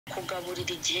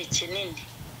kugaburira igihe kinini.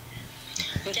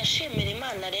 Ndashimira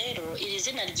Imana rero iri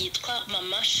zina ryitwa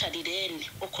Mama Charilen,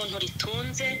 ukuntu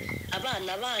ritunze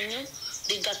abana banyu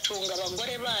rigatunga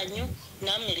abagore banyu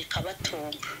namwe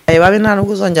rikabatunga. Babe nta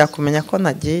nubwo uzongera kumenya ko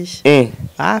nagiye.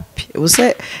 Api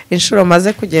ubuse inshuro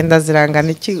maze kugenda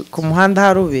zirangana iki ku muhanda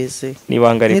harubize.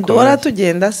 Nibanga riko. Dora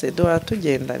tugenda se, dora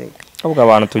tugenda rega. Ahubwo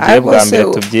abantu tugiye bwa mbere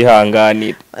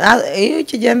tubyihanganira. Iyo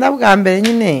ukigenda bwa mbere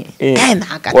nyine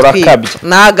urakabye.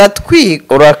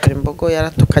 Nagatwiko. Imbogo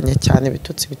yaratukanye cyane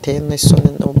bitutsi biteye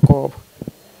n'isoni n'ubwoba.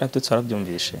 Natutse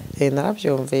arabyumvishe.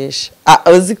 Narabyumvishe.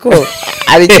 Uzi ko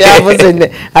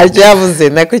aricyo yavuze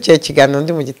nako cyo kiganiro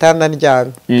ndi mu gitanda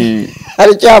ndyamye.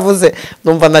 Aricyo yavuze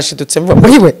numva nashidutse mva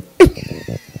muri we.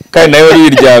 Kandi nayo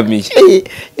yiryamiye.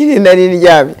 Nini nari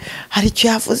ndyamye. Aricyo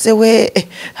yavuze we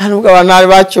nubwo abantu bari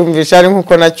bacyumvisha ari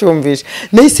nkuko nacyumvisha.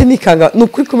 Nahise nikanga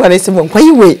nukuri ko nahise mvuga ngo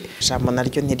yiwe. Jambo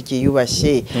naryo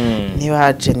ntiryiyubashye.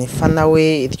 Niba Jennifer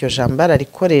nawe iryo jambo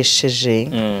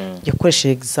ararikoresheje.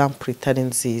 Yakoresheje example itari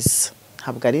nziza.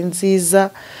 Ntabwo ari nziza.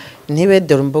 Nibe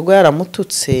dore imbogo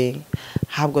yaramututse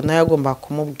ntabwo nayo agomba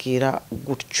kumubwira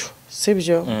gutyo.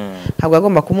 Sibyo ntabwo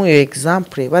agomba kumuha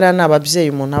example bariya n'ababyeyi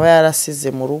umuntu aba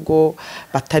yarasize mu rugo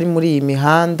batari muri iyi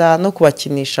mihanda no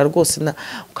kubakinisha rwose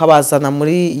ukabazana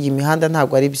muri iyi mihanda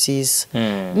ntabwo ari byiza.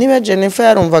 Niba Jennifer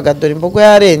yarumvaga dore imbogo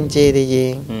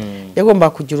yarengereye yagomba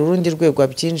kugira urundi rwego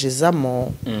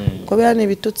abyinjizamo ko biriya ni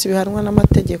ibitutsi bihanwa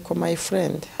n'amategeko my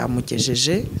friend.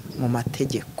 Amugejeje mu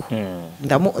mategeko.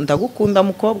 Ndagukunda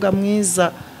mukobwa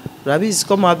mwiza urabizi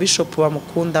ko ma bishop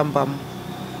bamukunda mbamo.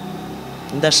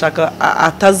 Ndashaka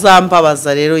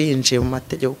atazambabaza rero yinjiye mu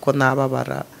mategeko ko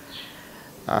nababara.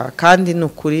 Kandi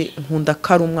nukuri nkunda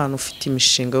ko ari umwana ufite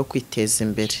imishinga yo kwiteza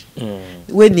imbere.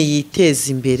 We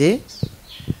niyiteza imbere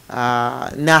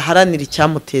naharanira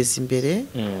icyamuteza imbere.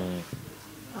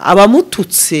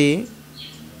 Abamututse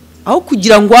aho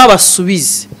kugira ngo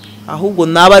abasubize ahubwo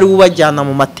naba ari ubajyana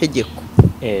mu mategeko.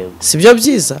 Sibyo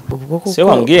byiza? Se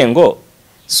wambwiye ngo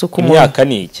imyaka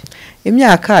ni iki?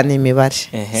 Imyaka ni imibare.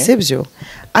 Sibyo?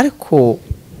 Ariko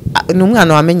ni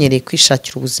umwana wamenyereye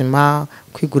kwishakira ubuzima,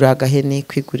 kwigurira agahene,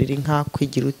 kwigurira inka,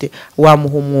 kwigira ute,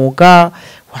 wamuha umwuga,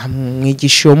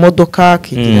 wamwigisha iyo modoka,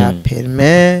 akigira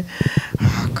permis,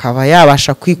 akaba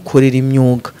yabasha kwikorera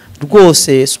imyuga.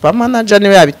 Rwose supermanager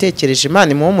niwe yabitekereje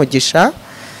Imana imuha umugisha.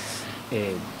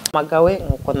 Magawe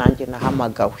nkuko nanjye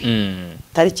nahamagawe.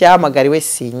 Tariki yahamagariwe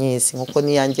sinyizi nkuko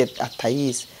niyanjye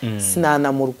atayizi.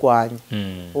 Sinanamurwanya.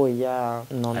 Oya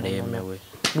no.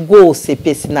 Rwose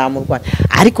pe sinamurwanya.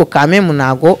 Ariko kamemu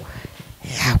nago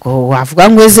wavuga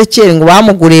ngo Ezekiel ngo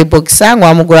bamuguriye boxer ngo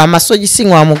bamugura amasogisi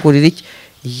ngo bamugurira iki.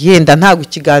 Yenda ntago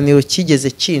ikiganiro kigeze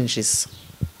kinjiza.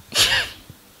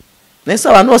 Nese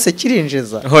abantu bose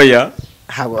kirinjiza. Hoya.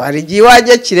 Hari igihe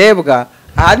wajye kirebwa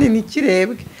ahandi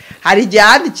ntikirebwe. Hari igihe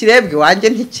ahandi kirebwe wanjye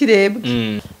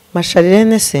ntikirebwe.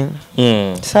 Charilen se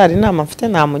sari inama mfite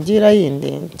namugira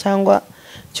yindi cyangwa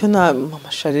cyo na Mama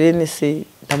Charilen se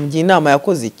ndamugira inama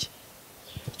yakoze iki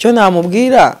cyo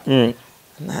namubwira.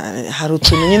 Hari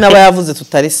utuntu nyine aba yavuze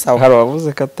tutari sawa. Hari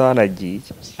abavuze ko atanagiye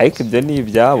ariko ibyo ni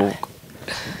ibyabo.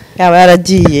 Yaba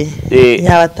yaragiye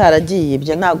yaba ataragiye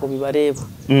ibyo ntago bibareba.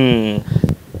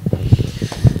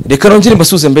 Reka nongere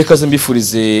mbasuze mbekaze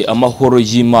mbifurize amahoro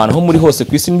y'Imana ho muri hose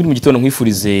ku isi. Muri mu gitondo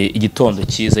nkwifurize igitondo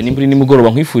cyiza, nimburi nimugoroba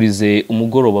nkwifurize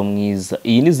umugoroba mwiza.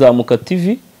 Iyi ni Zamuka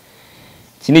TV.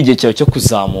 Iki ni igihe cyawe cyo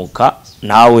kuzamuka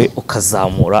nawe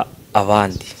ukazamura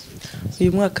abandi.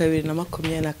 Uyu mwaka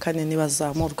 2024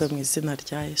 nibazamurwe mu izina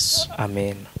rya Yesu.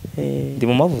 Amen. Ndi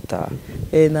mu mavuta.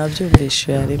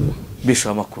 Nabyumvishe yarimo. Bisho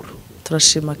amakuru.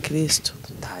 Turashima Kristo.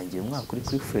 Tutangiye umwaka uri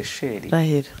kuri fresheri.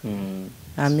 Rahira.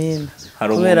 Amen.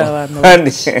 Kubera abantu.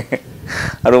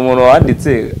 Hari umuntu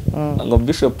wanditse ngo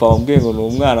Bishop wambwiye ngo ni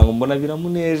umwana ngo mbona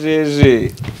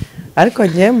biramunejeje. Ariko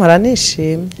ngiye mpora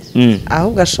nishimye.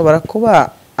 Ahubwo ashobora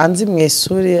kuba anzi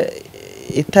mwesuri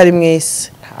itari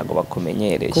mwese. Ntago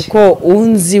bakumenyereye. Kuko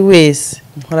unzi wese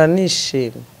mpora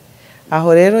nishimye.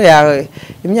 Aho rero yawe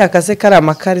imyaka se kari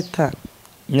amakarita.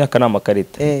 Imyaka na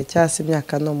amakarita. Cyase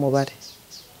imyaka no mubare.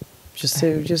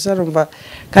 Byose arumva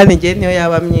kandi ngiye niyo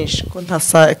yaba myinshi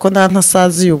ko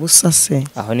ntasazi ubusa se.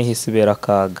 Aho ni hisibera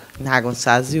kaga. Ntago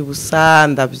nsazi ubusa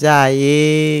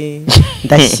ndabyaye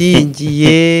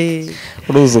ndashingiye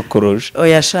uruzukuruje.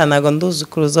 Oya sha nago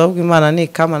nduzukuruza ahubwo Imana ni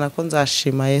kamana ko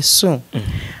nzashima Yesu.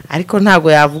 Ariko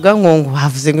ntago yavuga ngo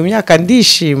bavuze ngo imyaka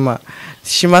ndishima.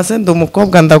 Shima se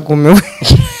ndumukobwa ndagumiwe.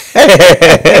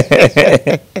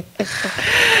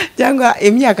 Cyangwa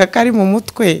imyaka kari mu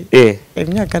mutwe.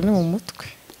 Imyaka ni mu mutwe.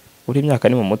 Uri imyaka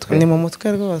ni mu mutwe. Ni mu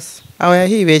mutwe rwose. Aho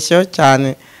yahibeshyeho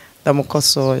cyane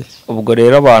ndamukosoye. Ubwo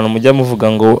rero abantu mujya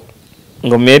muvuga ngo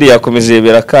ngo Mary yakomeje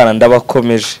birakana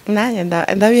ndabakomeje nanjye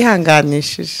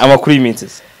ndabihanganishije. amakuru y'iminsi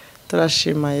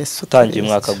Turashima Yesu. utangiye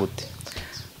umwaka gute?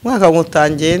 Umwaka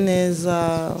mutangiye neza.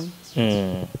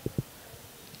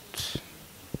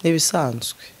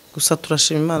 Nibisanzwe gusa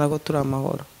turashima Imana ko turi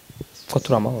amahoro.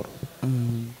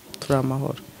 Turi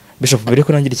amahoro. Bishop mbere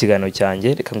ko nangira ikiganiro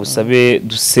cyanjye reka ngusabe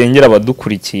dusengera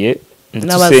abadukurikiye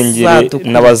dusengere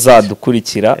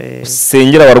n'abazadukurikira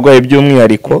dusengera abarwayi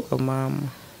by'umwihariko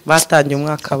batangiye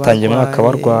umwaka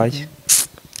barwaye.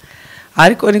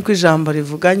 Ariko niko ijambo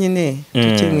rivuga nyine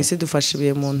tukiri mu isi dufasha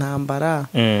ibihe mu ntambara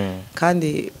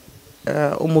kandi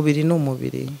umubiri ni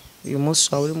umubiri. Uyu munsi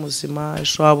wawe uri muzima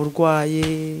ejo waba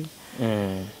urwaye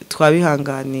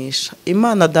twabihanganisha.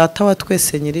 Imana data wa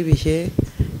twese nyiribihe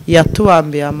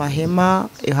yatubambiye amahema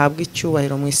ihabwa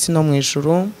icyubahiro mu isi no mu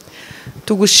ijuru.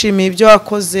 Tugushimiye ibyo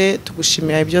wakoze,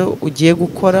 tugushimiye ibyo ugiye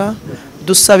gukora.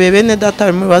 Dusabe bene data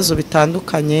bari mu bibazo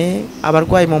bitandukanye,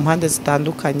 abarwayi mu mpande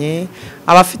zitandukanye,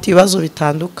 abafite ibibazo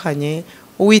bitandukanye.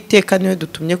 Uwiteka niwe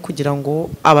dutumye kugira ngo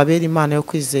ababere Imana yo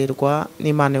kwizerwa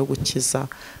n'Imana yo gukiza.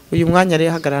 Uyu mwanya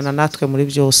rero hagararana natwe muri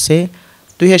byose,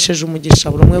 duhesheje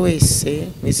umugisha buri umwe wese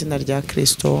mu izina rya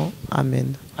Kristo.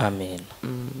 Amen.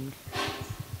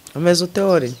 Umeze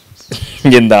uteore?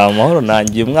 Nge ndamahoro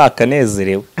nangiye umwaka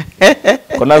nezerewe.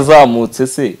 Ko nazamutse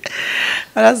se?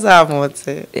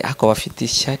 Arazamutse. Ako bafite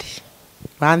ishyari.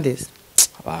 Bandeze?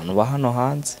 Abantu ba hano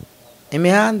hanze.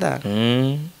 Imihanda?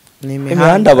 Ni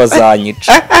imihanda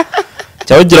bazanyica.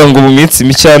 Cyagira ngo mu minsi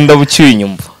micyanda bucyuye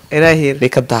inyumva. Erahira.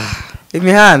 Reka da.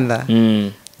 Imihanda?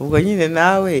 Ubwo nyine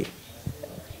nawe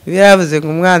biravuze ngo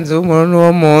umwanzi w'umuntu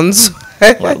n'uwo mu nzu.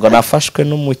 Ngo nafashwe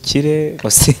n'umukire ngo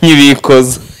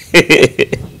sinyibikoza.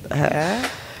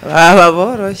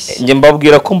 Aboroshye. Nge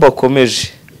mbabwira ko mbakomeje.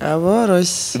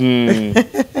 Aboroshye.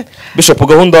 Bishop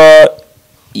gahunda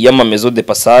y'amamezo de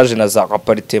passage na za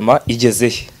appartement igeze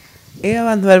he?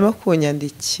 Abantu barimo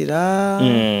kunyandikira.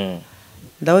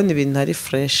 Ndabona ibintu ari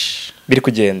fresh. Biri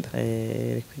kugenda.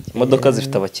 Imodoka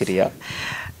zifite abakiriya.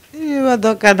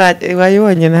 Imodoka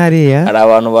wayibonye hariya. Hari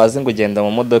abantu bazi ngo ugenda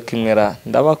mu modoka imwera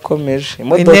ndabakomeje.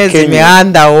 Imodoka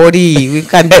imihanda ori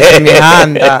wikandika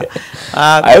imihanda.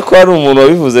 Ariko hari umuntu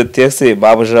wabivuze ati ese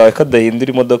babuja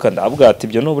kadahindura imodoka ndabwa ati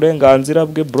ibyo no burenganzira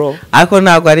bwe bro. Ariko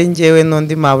ntago ari ngewe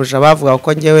n'undi mabuja bavuga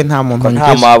ko ngewe nta muntu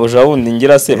nta mabuja wundi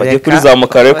ngira se bagiye kuri za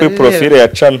mukare kuri profile ya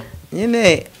channel.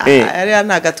 Nyine ari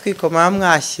nagatwiko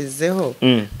mwashyizeho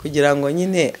kugira ngo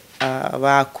nyine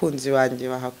abakunzi banjye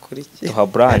bahakurikiye. Tuha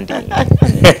branding.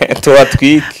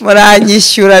 Tubatwike.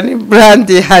 Muranyishyura ni brand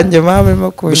yanjye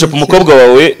murimo kunyishyura. Bishop umukobwa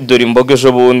wawe dore imboga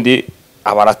ejo bundi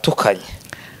abaratukanye.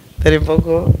 Dore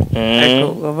imbogo.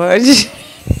 Ariko baje.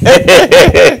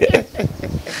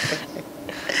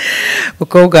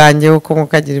 Ukobwa wanjye uko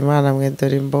mukagira Imana mwe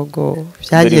dore imbogo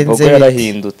byagenze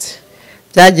yarahindutse.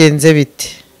 Byagenze bite?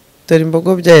 Dore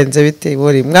imbogo byagenze bite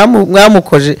bori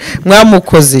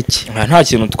mwamukoze iki? Nta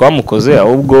kintu twamukoze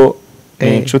ahubwo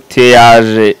inshuti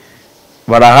yaje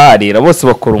baraharira bose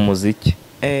bakora umuziki.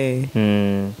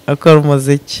 Akora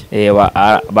umuziki.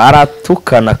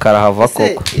 Baratukana karahava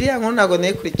koko. Iriya nkuru ntago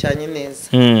nayikurikiranye neza.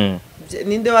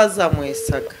 Ninde wazamuye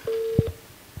Saga?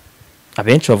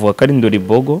 Abenshi bavuga ko ari Ndori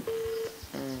Bogo.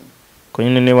 Ko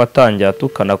nyine ne watangiye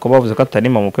atukana ko bavuze ko atari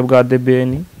mu bukwe bwa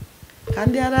Debeni.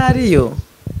 Kandi yarariyo.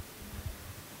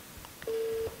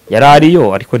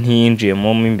 Yarariyo ariko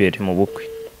ntiyinjiyemo mo imbere mu bukwe.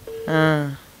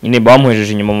 Nyine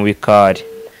bamuhejeje inyuma mu bikari.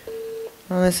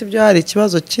 None se byo hari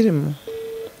ikibazo kirimo?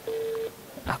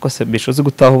 Ako se bishoze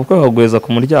gutaha ubukwe bagweza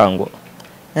ku muryango.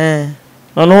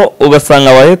 Noneho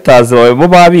ugasanga abayetazi bawe bo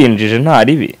babinjije nta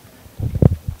ribi.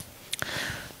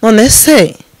 None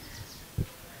se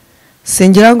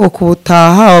singira ngo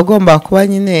kubutaha wagomba kuba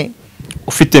nyine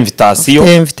ufite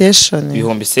invitation.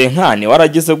 Bihombi senkani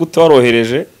warageze gute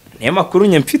warohereje? Niyo makuru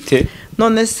nye mfite.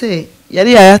 None se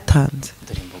yari yayatanze.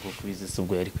 Dore imbogo kubize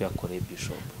subwo yari kuyakoreye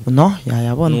Bishop. No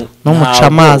yayabona no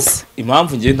mucamazi.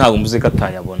 Impamvu ngiye ntago mvuze ko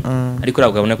atayabona. Ariko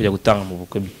urabwabone kujya gutanga mu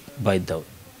bukwe by the way.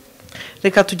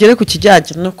 Reka tugere ku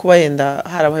kijyanye no kuba yenda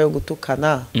harabayo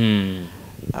gutukana.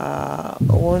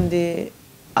 Ubundi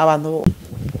abantu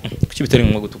kuki bitari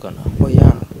mu gutukana?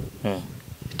 Oya.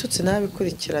 Bitutsi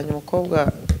nabikurikiranye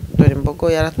umukobwa dore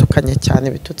imbogo yaratukanye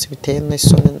cyane bitutsi biteye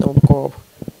n'isoni n'ubwoba.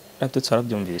 Natutse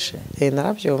arabyumvishe.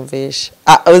 Narabyumvishe.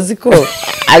 Uzi ko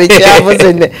ari cyo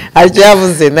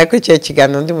yavuze nako cyo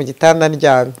kiganiro ndi mu gitanda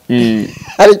ndyamye.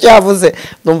 Ari cyo yavuze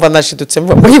numva nashidutse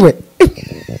mva muri we.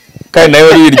 Kandi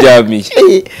nawe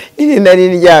yiryamiye. Nini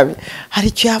nari ndyamye.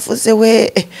 Hari cyo yavuze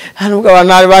we nubwo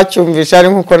abantu bacyumvisha ari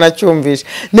nkuko nacyumvisha.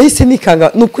 Nahise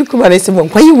nikanga nukuri ko Imana yise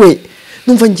ngo yiwe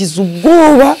numva ngize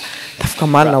ubwoba ndavuga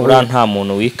mana we ura nta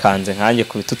muntu wikanze nkanjye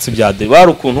ku bitutsi bya dore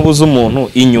bari ukuntu ubuze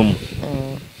umuntu inyuma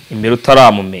imbere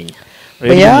utaramumenya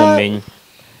rero umumenye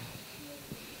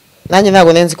nanjye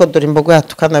ntabwo nenzi ko dore imbogo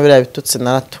yatukana biriya bitutsi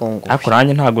naratunguwe ariko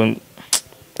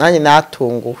nanjye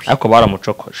natunguwe ariko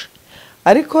baramucokoje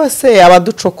ariko se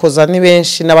abaducokoza ni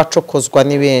benshi n'abacokozwa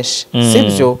ni benshi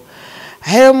sibyo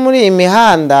rero muri iyi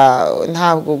mihanda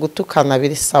ntabwo gutukana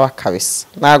biri sawa kabisa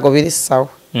ntabwo biri sawa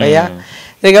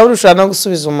rega urushobora no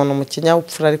gusubiza umuntu mu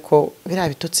kinyabupfura ariko biriya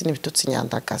bitutsi n'ibitutsi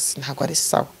nyandagazi ntabwo ari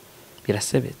sawa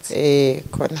birasebetse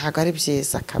ko ntabwo ari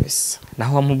byiza kabisa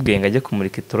naho wamubwiye ngo ajye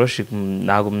kumurika itoroshi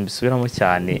ntabwo mbisubiramo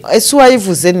cyane ese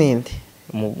uwayivuze ninde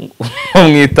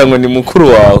umwita ngo ni mukuru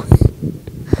wawe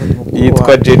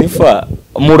yitwa Jennifer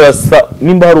murasa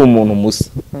nimba hari umuntu musa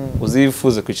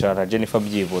uzifuze kwicara na Jennifer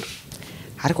byibura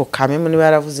ariko kameme niba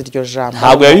yaravuze iryo jambo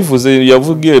ntabwo yabivuze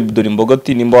yavugiye dore imboga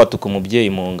ati nimba watuka umubyeyi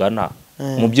mungana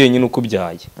umubyeyi nyine uko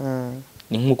ubyaye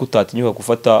ni nk'uko utatinyuka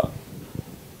gufata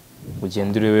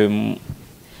ugendere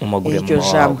mu maguru iryo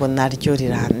jambo naryo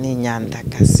ni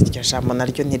nyandagazi iryo jambo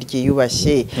naryo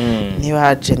ntiryiyubashye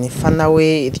niba Jennifer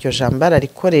nawe iryo jambo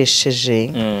yararikoresheje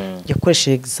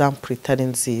yakoresheje example itari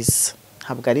nziza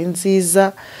ntabwo ari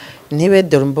nziza niba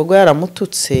dore imbogo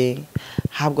yaramututse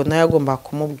ntabwo nawe agomba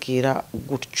kumubwira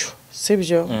gutyo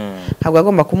sibyo ntabwo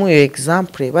agomba kumuha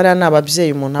example bariya ni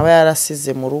ababyeyi umuntu aba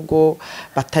yarasize mu rugo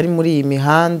batari muri iyi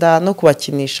mihanda no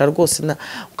kubakinisha rwose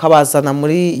ukabazana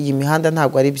muri iyi mihanda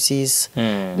ntabwo ari byiza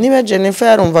niba Jennifer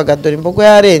yarumvaga dore imbogo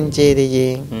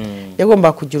yarengereye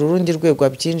yagomba kugira urundi rwego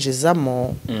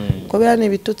abyinjizamo ko biriya ni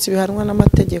ibitutsi bihanwa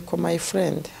n'amategeko my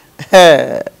friend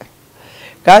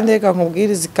kandi reka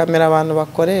nkubwire izi kamera abantu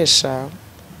bakoresha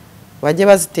bajye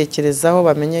bazitekerezaho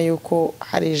bamenye yuko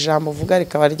hari ijambo uvuga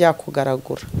rikaba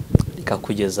ryakugaragura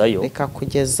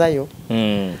rikakugezayo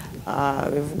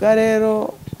bivuga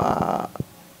rero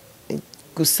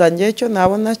gusa ngewe cyo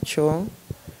nabona cyo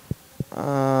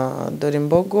dore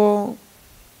imbogo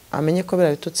amenye ko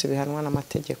biriya bitutsi bihanwa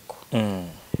n'amategeko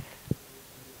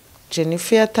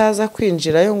Jennifer ataza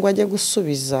kwinjirayo ngo ajye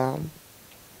gusubiza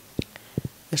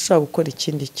yashobora gukora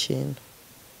ikindi kintu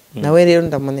nawe rero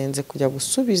ndamunenze kujya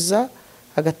gusubiza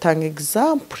agatanga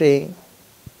example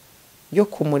yo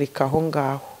kumurika aho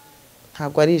ngaho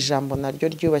ntabwo ari ijambo naryo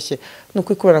ryubashye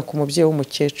nuko ikorana ku mubyeyi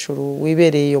w'umukecuru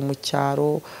wibereye iyo mu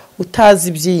cyaro utazi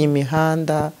iby'iyi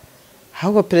mihanda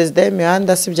ahubwo perezida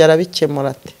w'imihanda si byarabikemura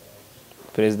ate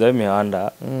perezida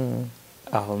w'imihanda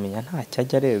aho menya ntacyo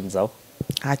ajya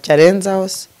arenzaho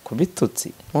se ku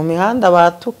bitutsi mu mihanda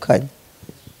batukanye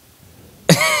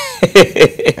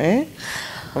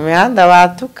mu mihanda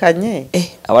batukanye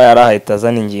aba yarahita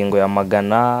azana ingingo ya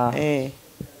magana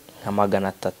nka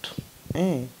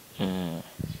 300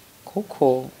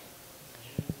 kuko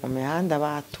mu mihanda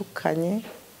batukanye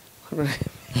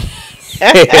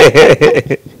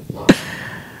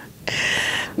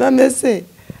none se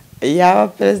yaba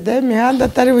perezida w'imihanda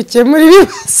atari bukemura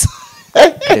ibibazo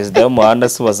perezida w'umuhanda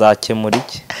se bazakemura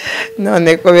iki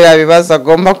none ko biriya bibazo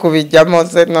agomba kubijyamo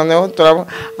se noneho turabona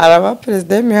araba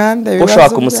perezida w'imihanda ibibazo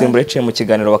ushaka kumusimbura yaciye mu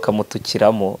kiganiro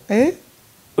bakamutukiramo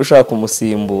ushaka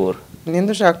kumusimbura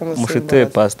ninde ushaka kumusimbura umushute we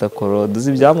Pastor Claude uzi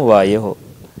ibyamubayeho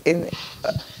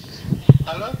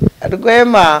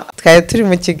Rwema twari turi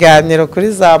mu kiganiro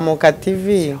kuri Zamuka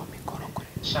TV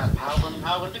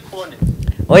ntabwo ndi kuboneka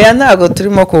oya ntago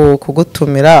turimo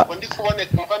kugutumira ndi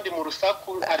kuboneka mva ndi mu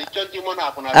rusaku hari icyo ndimo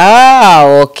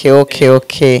ntabwo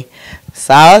okay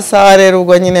sawa rero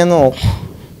ubwo nyine nuko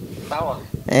sawa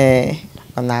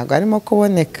ntago arimo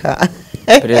kuboneka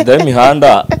perezida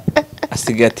w'imihanda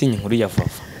asigaye atinya inkuru ya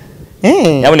VAVA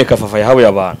yaboneka VAVA yahabuye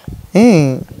abantu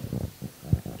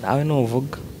nawe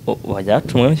nuvuga wajya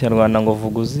hacumwe mu Kinyarwanda ngo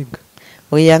vuga uziga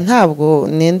oya ntabwo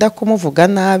nenda kumuvuga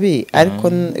nabi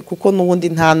ariko kuko nubundi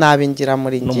nta nabi ngira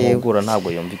muri ngewe n'umuhugura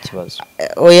ntabwo yumva ikibazo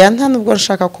oya nta nubwo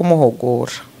nshaka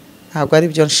kumuhugura ntabwo ari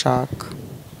byo nshaka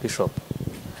Bishop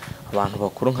abantu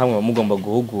bakuru nkamwe bamugomba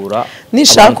guhugura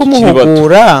nishaka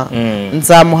kumuhugura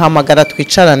nzamuhamagara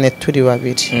twicarane turi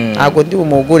babiri ntabwo ndi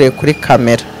bumugure kuri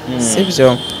kamera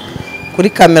sibyo kuri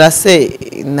kamera se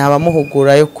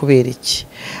nabamuhugura yo kubera iki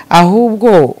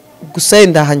ahubwo gusa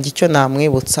yenda hangi icyo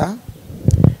namwibutsa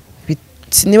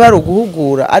niba ari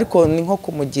uguhugura ariko ni nko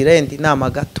kumugira yenda inama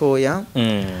gatoya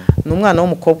ni umwana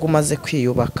w'umukobwa umaze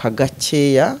kwiyubaka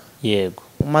gakeya yego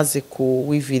umaze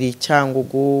kuwivira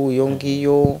icyangugu iyo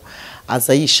ngiyo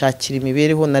aza yishakira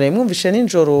imibereho mwumvishe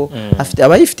nijoro afite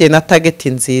abayifite na target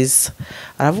nziza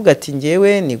aravuga ati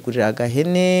ngewe nigurira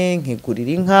agahene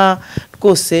nkigurira inka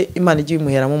rwose Imana igiye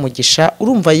imuheramo umugisha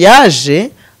urumva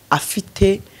yaje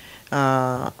afite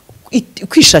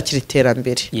kwishakira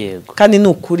iterambere yego kandi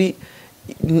nukuri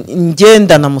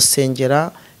ngenda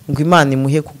namusengera ngo Imana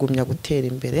imuhe kugumya gutera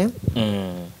imbere.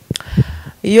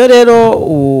 Iyo rero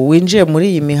winjiye muri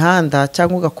iyi mihanda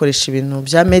cyangwa ugakoresha ibintu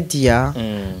bya media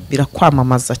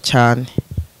birakwamamaza cyane.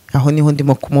 Aho niho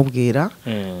ndimo kumubwira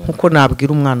nkuko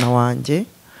nabwira umwana wanjye,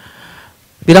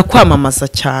 birakwamamaza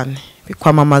cyane,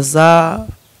 bikwamamaza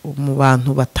mu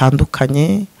bantu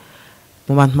batandukanye,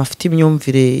 mu bantu bafite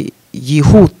imyumvire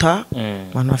yihuta,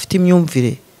 mu bantu bafite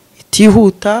imyumvire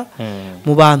itihuta,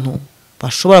 mu bantu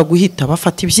bashobora guhita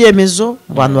bafata ibyemezo,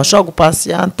 mu bantu bashobora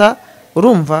gupasiyanta.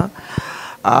 Urumva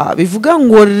bivuga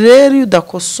ngo rero iyo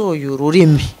udakosoye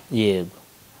ururimi, yego,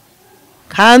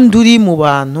 kandi uri mu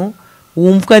bantu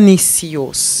wumvwa n'isi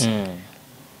yose,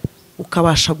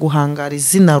 ukabasha guhangara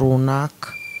izina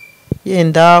runaka,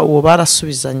 yenda uwo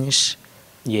barasubizanyije,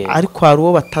 ariko hari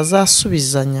uwo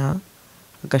batazasubizanya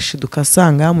agashiduka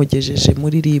asanga yamugejeje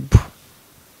muri RIB.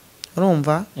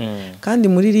 Urumva? Kandi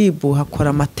muri RIB hakora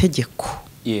amategeko,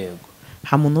 yego,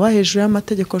 nta muntu uba hejuru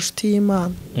y'amategeko nshuti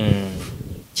y'Imana.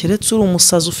 Keretse uri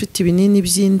umusazi ufite ibinini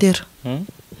by'indera,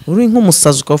 uri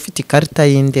nk'umusazi ukaba ufite ikarita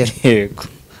y'indera, yego,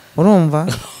 urumva?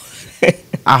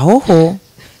 Aho ho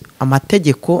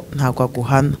amategeko ntabwo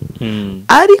aguhana,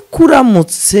 ariko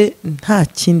uramutse nta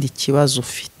kindi kibazo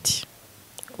ufite,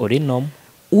 uri nomo,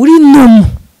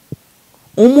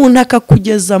 umuntu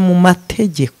akakugeza mu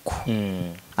mategeko,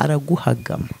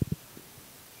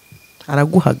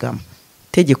 araguhagama,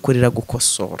 itegeko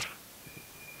riragukosora.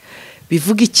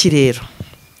 Bivuga iki rero?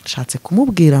 Nshatse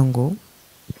kumubwira ngo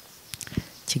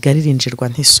Kigali irinjirwa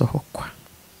ntisohokwa.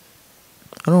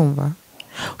 Urumva?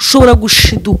 Ushobora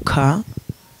gushiduka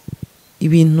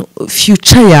ibintu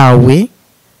future yawe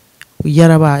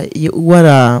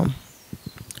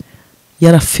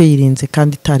yarafeirinze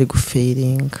kandi itari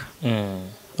gufeiringa.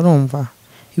 Urumva?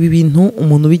 Ibi bintu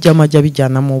umuntu bijyamo ajya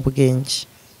bijyana mu ubwenge.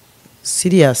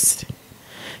 Seriously.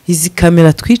 Izi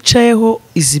kamera twicayeho,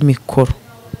 izi mikoro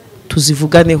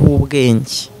tuzivuganeho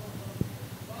ubwenge,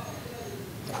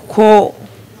 kuko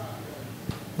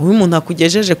uyu muntu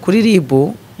akugejeje kuri RIB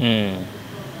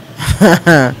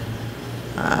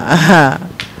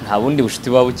nta bundi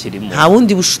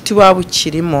bushuti baba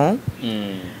bukirimo.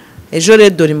 Ejo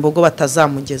rero dore imbogo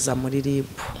batazamugeza muri RIB.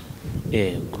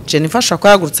 Yego, Jennifer ashaka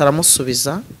yagurutse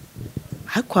aramusubiza,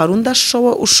 ariko hari undi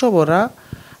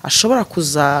ashobora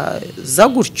kuzaza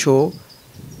gutyo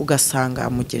ugasanga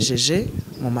amugejeje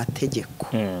mu mategeko.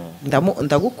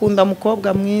 Ndagukunda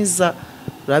mukobwa mwiza,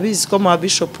 urabizi ko ma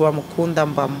bishop bamukunda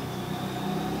mbamo.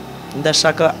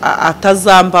 Ndashaka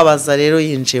atazambabaza rero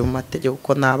yinjiye mu mategeko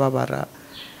ko nababara.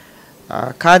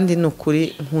 Kandi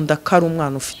nukuri nkunda ko ari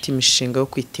umwana ufite imishinga yo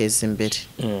kwiteza imbere.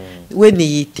 We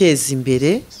niyiteza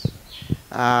imbere,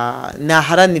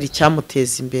 naharanira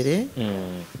icyamuteza imbere.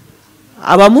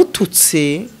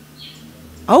 Abamututse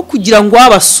aho kugira ngo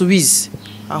abasubize,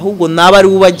 ahubwo naba ari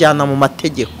ubajyana mu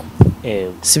mategeko.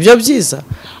 Sibyo byiza?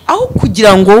 Aho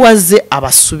kugira ngo waze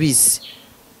abasubize,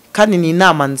 kandi ni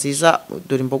inama nziza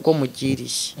dore imbogo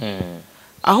mugiriye.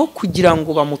 Aho kugira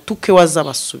ngo bamutuke waze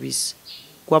abasubize,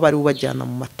 waba ari ubajyana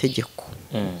mu mategeko,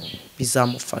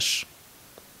 bizamufasha.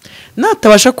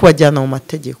 Natabasha kubajyana mu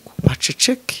mategeko,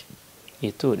 aceceke,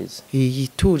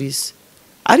 yiturize.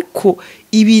 Ariko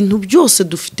ibintu byose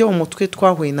dufite mu mutwe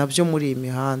twahuye nabyo muri iyi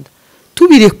mihanda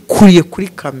tubirekuriye kuri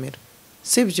kamera,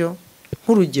 sibyo?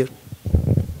 Nk'urugero,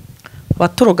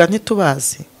 abatoroga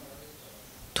ntitubazi,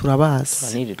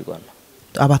 turabazi.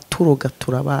 Abaturoga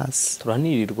turabazi,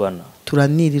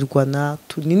 turanirirwana,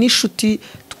 ni n'inshuti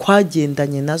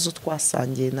twagendanye nazo,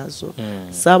 twasangiye nazo,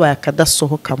 zabaye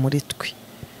akadasohoka muri twe.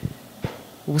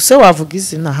 Ubu se wavuga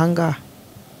izina ahangaha?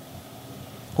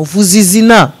 Uvuze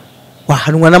izina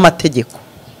wahanwa n'amategeko.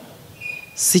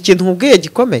 Si ikintu nkubwiye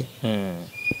gikomeye?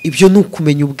 Ibyo ni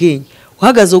ukumenya ubwenge.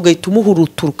 Uhagaze ugahita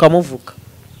umuhurutura ukamuvuga,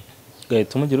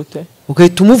 ugahita umugira ute?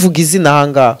 Ugahita umuvuga izina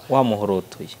ahangaha.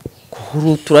 Wamuhurutuye?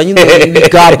 Kuhurutura nyine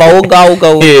ibigamba aho ngaho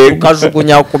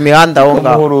ukajugunya ku mihanda aho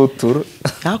ngaho. Umuhurutura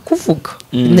yakuvuga,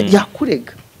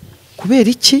 yakurega. Kubera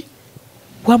iki?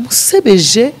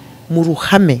 Wamusebeje mu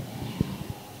ruhame,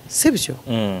 sibyo?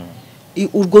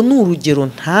 Urwo ni urugero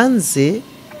ntanze.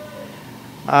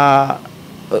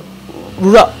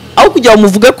 Aho kugira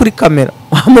umuvuge kuri kamera,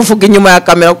 wamuvuga inyuma ya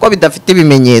kamera kuko bidafite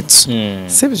ibimenyetso,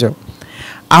 sibyo?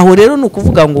 Aho rero ni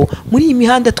ukuvuga ngo muri iyi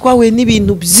mihanda twahuye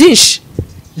n'ibintu byinshi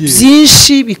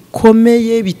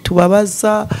bikomeye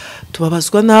bitubabaza,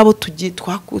 tubabazwa n'abo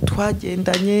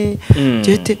twagendanye,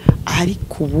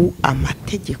 ariko ubu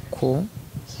amategeko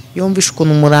yumvishe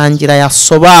ukuntu umurangira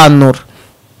yasobanura,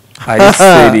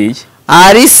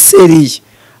 ari seriye,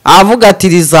 avuga ati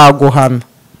rizaguhana.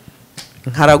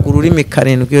 Nkaragura ururimi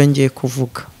karindwi yongeye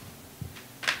kuvuga.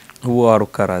 ubu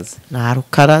warukaraze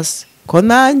narukaraze ko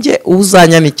nanjye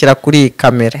uzanyanikira kuri iyi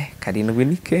kamera karindwi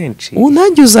ni kenshi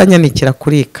nanjye uzanyanikira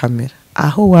kuri iyi kamera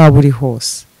aho waba uri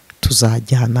hose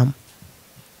tuzajyanamo.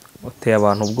 uteye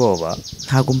abantu ubwoba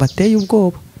ntabwo mbateye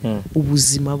ubwoba.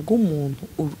 ubuzima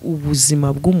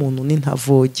bw'umuntu ni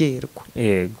ntavogerwa.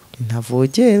 yego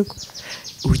ntavogerwa.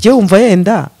 ujye wumva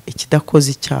yenda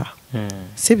ikidakoze icyaha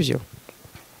sibyo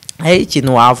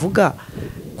ikintu wavuga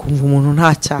kumva umuntu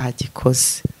nta cyaha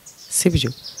gikoze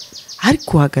sibyo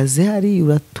ariko uhagaze hariya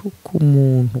uratuka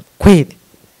umuntu kweri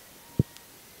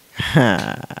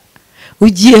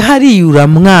ugiye hariya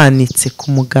uramwanitse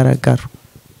ku mugaragaro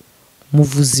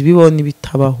muvuzi ibibaho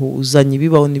n'ibitabaho uzanye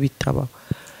ibibaho n'ibitabaho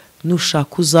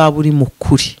nushaka uzaba uri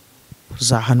mukuri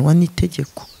uzahanwa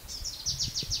n'itegeko.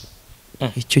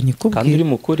 icyo nyikubwiye kandi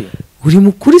uri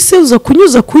mukuri se uza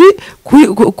kunyuza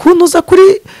kunuza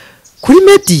kuri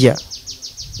media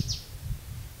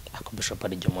akubishopa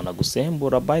ryo umuntu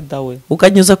agusembura by the way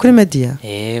ukanyuza kuri media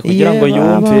kugira ngo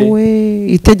yumve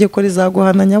itegeko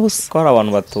rizaguhana nyabusa ko hari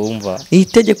abantu batumva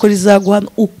itegeko rizaguhana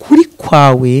ukuri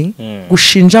kwawe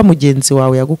gushinja mugenzi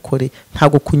wawe yagukore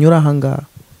ntago kunyura ahangaha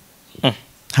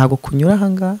ntago kunyura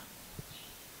ahangaha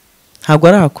ntago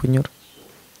ari ahakunyura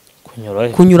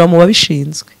kunyura mu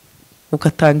babishinzwe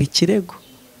ugatanga ikirego.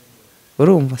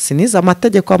 urumva siniza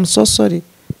amategeko amusosori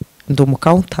ndi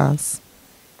umucountants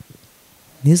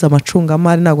niza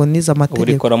amacungamari ntago niza amategeko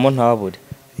urikoramo ntabure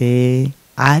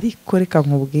ariko reka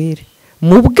nkubwire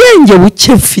mu bwenge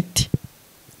buke mfite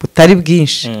butari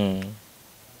bwinshi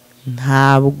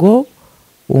ntabwo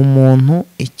umuntu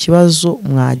ikibazo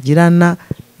mwagirana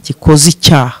gikoze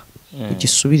icyaha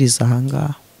ugisubiriza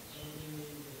ahangaha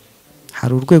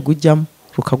hari urwego ujyamo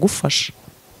rukagufasha.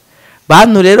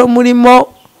 bantu rero murimo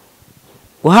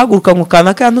guhaguruka ngo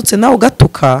kana kandutse nawe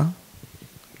ugatuka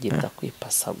genda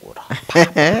kwipasagura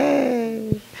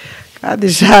kandi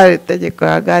jari itegeko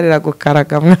hagarira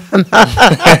gukaraga mwana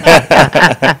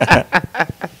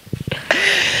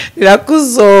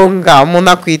rirakuzonga umuntu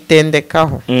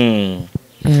akwitendekaho.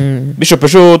 Bishop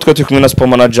ejo turi kumwe na super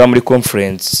manager muri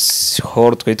conference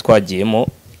hall twari twagiyemo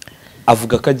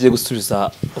avuga ko agiye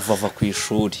gusubiza VAVA ku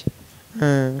ishuri.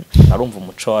 Narumva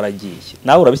umuco waragiye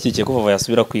nawe urabishyikiye ko VAVA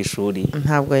yasubira ku ishuri.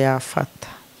 ntabwo yafata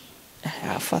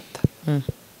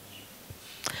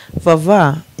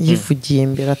VAVA yivugiye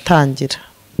imbere atangira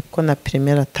ko na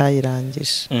primaire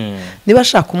atayirangije. niba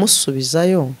ashaka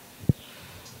kumusubizayo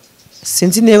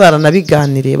sinzi niba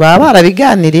baranabiganiriye baba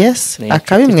barabiganiriye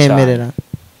akabimwemerera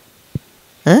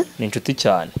ni inshuti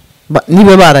cyane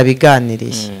niba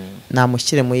barabiganiriye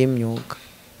namushyire mu y'imyuga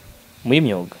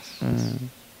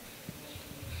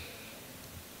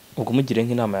ubwo mugire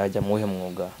nk'inama yajya mu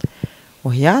mwuga.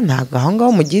 oya ntabwo aho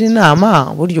ngaho mugira inama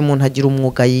burya umuntu agira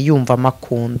umwuga yiyumva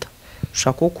amakunda.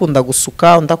 ushaka ukunda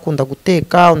gusuka undi akunda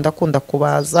guteka undi akunda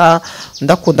kubaza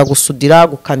undi akunda gusudira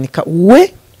gukanika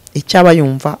we icyaba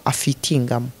yumva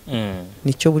afitingamo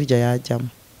nicyo burya yajyamo.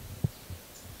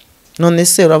 none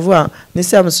se uravuga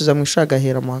nese yamusubiza mu ishuri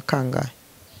agahera mu hakangahe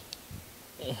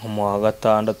mu wa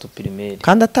gatandatu primaire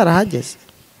kandi atarahageze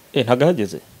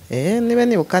ntagahageze niba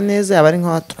nibuka neza yaba ari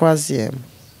nka 3e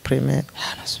primaire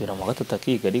nasubira mu gatatu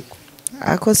akiga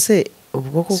ariko se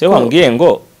ubwo kuko se wambwiye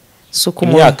ngo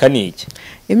imyaka ni iki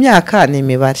imyaka ni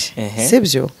imibare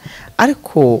sibyo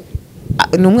ariko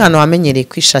ni umwana wamenyereye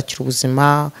kwishakira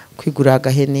ubuzima kwigurira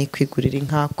agahene kwigurira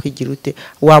inka kwigira ute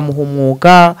wamuha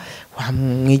umwuga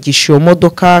wamwigisha iyo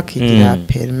modoka akigira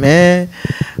permis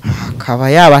akaba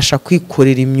yabasha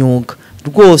kwikorera imyuga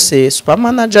rwose. super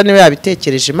manager niwe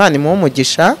yabitekereje Imana imuha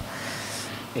umugisha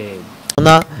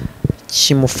na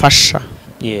kimufasha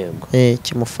yego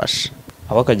kimufasha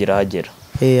abakagira hagera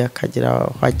akagira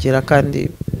hagera kandi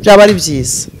byaba ari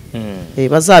byiza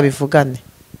bazabivugane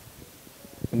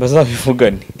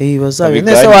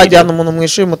nese wajyana umuntu mu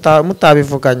ishuri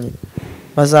mutabivuganye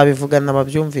bazabivugana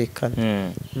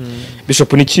babyumvikane.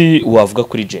 Bishop niki wavuga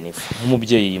kuri Jennifer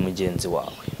nk'umubyeyi mugenzi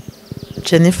wawe?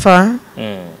 Jennifer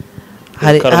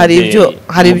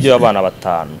hari ibyo abana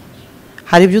batanu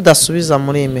hari ibyo udasubiza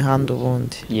muri iyi mihanda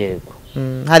ubundi yego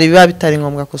hari biba bitari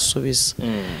ngombwa gusubiza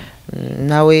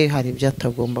nawe hari ibyo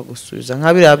atagomba gusubiza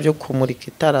nka biriya byo kumurika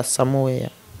itara siwowe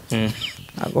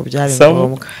ntabwo byari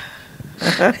ngombwa.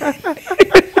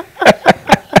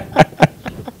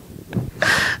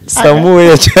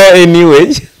 siwowe cyane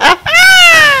anyway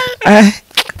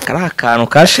kari akantu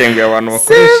kashenguye abantu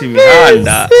bakoresha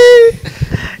imihanda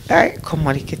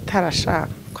kumurika itara shaka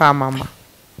kwa mama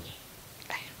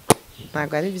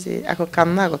ntabwo ari byiza ako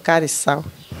kantu ntabwo kari sawa.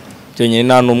 byonyine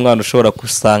nta n'umwana ushobora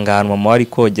gusanga ahantu mama wari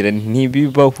kogera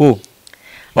ntibibaho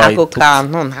ako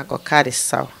kantu ntabwo kari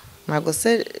sawa ntabwo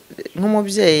se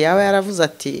nk'umubyeyi yaba yaravuze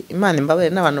ati Imana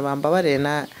imbabarire n'abantu bambabarire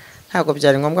ntabwo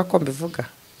byari ngombwa ko mbivuga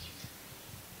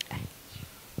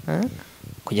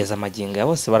kugeza amagingo ya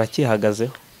bose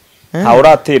barakihagazeho ntawe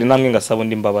uratera intambwe ngo asabe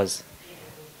undi imbabazi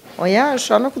oya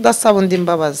ushobora no kudasaba undi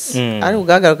imbabazi ari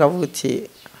ugahagarara ukavuga uti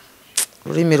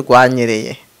ururimi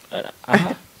rwanyereye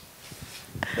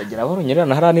bagira aho runyerera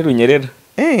na hariya ntirunyerera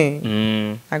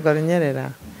ntabwo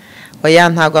runyerera oya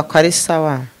ntabwo ako ari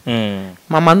sawa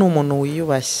mama ni umuntu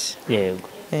wiyubashye yego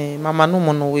mama ni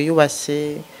umuntu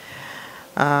wiyubashye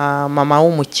mama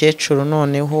w'umukecuru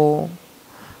noneho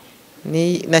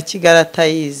ni na Kigali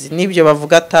atayizi n'ibyo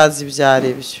bavuga atazi ibyo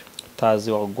ari byo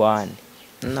utazi wagwani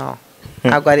no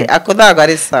ntabwo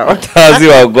ari sawa utazi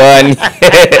wagwani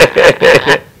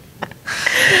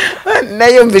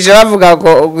nayumvise bavuga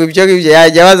ngo ibyo ngibyo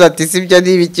yajya baza ati si byo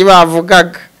ni ibiki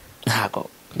bavugaga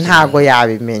ntabwo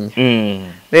yabimenya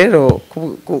rero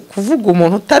kuvuga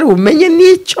umuntu utari bumenye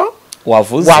n'icyo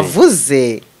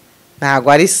wavuze ntabwo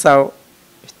ari sawa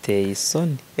biteye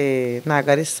isoni ntabwo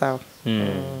ari sawa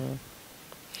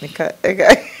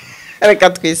reka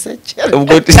twisekere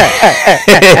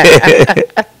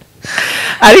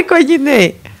ariko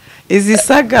nyine izi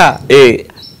saga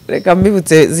reka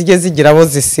mbibutse zijye zigira abo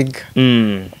zisiga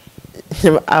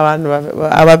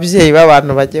ababyeyi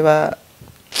b'abantu bajye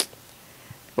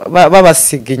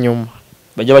babasiga inyuma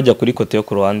bajya bajya kuri kote yo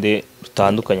ku ruhande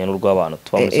rutandukanye n'urw'abantu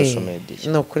tuba muri social media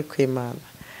ni ukuri kw'Imana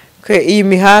iyi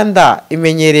mihanda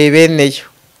imenyereye beneyo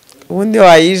ubundi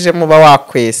wayijemo uba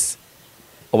wakwese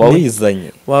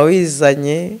uba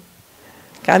wizanye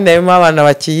kandi harimo abana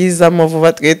bakiyizamo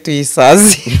vuba twe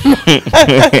tuyisazimo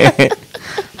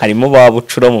harimo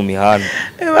babucura mu mihanda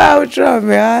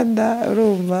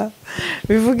urumva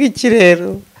bivuga iki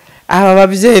rero aba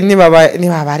babyeyi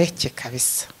nibabareke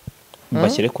kabisa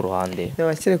bashyire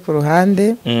ku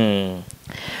ruhande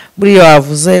buriya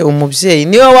wavuze umubyeyi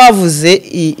niwe wavuze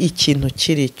ikintu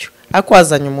kiri cyo ariko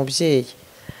wazanye umubyeyi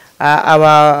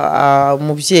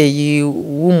umubyeyi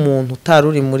w'umuntu utari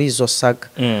uri muri izo saga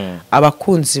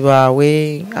abakunzi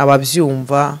bawe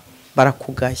ababyumva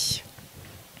barakugashya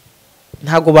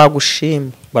ntago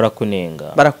bagushima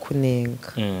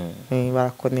barakunenga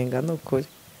ni ukuri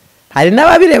hari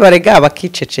n'ababireba rega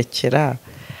bakicecekera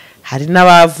hari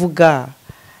n'abavuga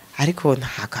ariko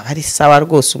ntabwo aba ari sawa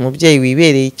rwose umubyeyi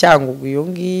wibereye cyangwa iyo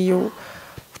ngiyo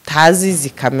utazi izi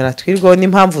kamera twirwaho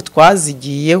n'impamvu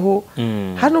twazigiyeho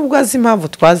hano ubwo azi impamvu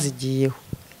twazigiyeho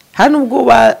hano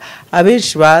ubwo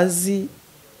abenshi bazi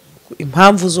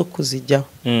impamvu zo kuzijyaho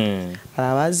hari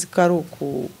abazi ko ari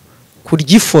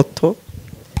kurya ifoto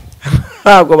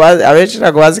abenshi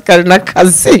ntabwo bazi ko ari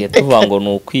n'akazi tuvuga ngo ni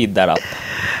ukwidarapa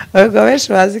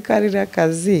abenshi bazi ko ari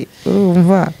n'akazi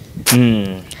urumva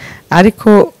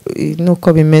ariko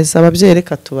nuko bimeze ababyeyi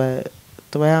reka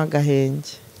tubaye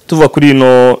agahenge tuva kuri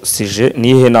ino sije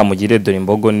nihe namugiriye dore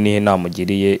imbogo nihe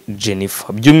namugiriye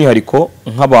Jennifer by'umwihariko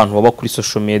nk'abantu baba kuri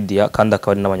social media kandi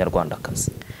akaba ari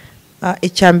n'abanyarwandakazi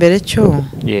icya mbere cyo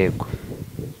yego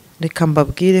reka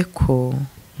mbabwire ko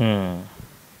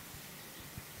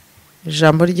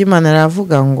ijambo ry'Imana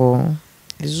riravuga ngo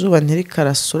izuba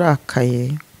ntirikarasa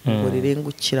urakaye ngo rirenga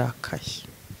ukirakaye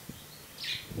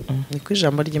niko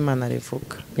ijambo ry'Imana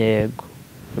rivuga yego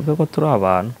bivuga ko turi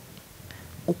abantu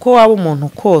uko waba umuntu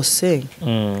kose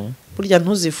burya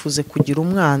ntuzifuze kugira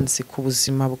umwanzi ku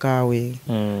buzima bwawe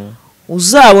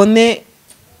uzabone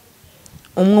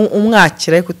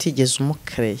umwakira ariko utigeze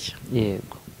umukereya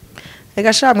yego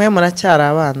reka shamwe muracyari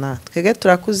abana twege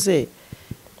turakuze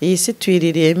iyi si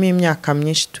tuyiririyemo imyaka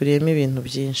myinshi turiyemo ibintu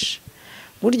byinshi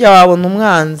burya wabona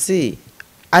umwanzi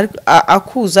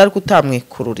akuza ariko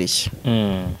utamwikururiye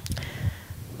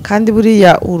kandi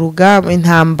buriya urugamba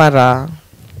intambara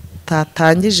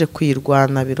tatangije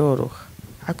kuyirwana biroroha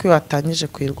ariko iyo watangije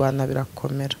kuyirwana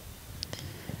birakomera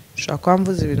ushobora kuba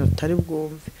mvuze ibintu utari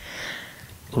bwumve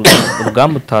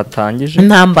urugamba utatangije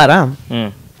intambara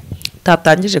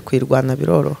tatangije kuyirwana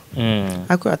biroroha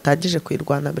ariko iyo watangije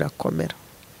kuyirwana birakomera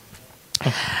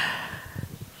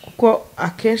kuko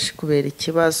akenshi kubera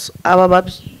ikibazo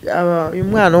uyu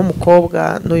mwana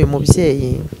w'umukobwa n'uyu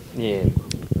mubyeyi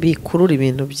bikurura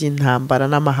ibintu by'intambara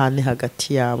n'amahane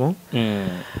hagati yabo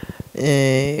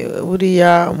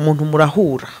buriya umuntu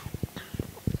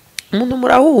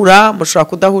murahura mushobora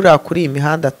kudahurira kuri iyi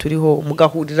mihanda turiho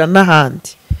mugahurira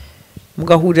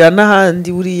n'ahandi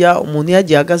buriya umuntu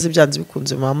yagiye ahagaze byanze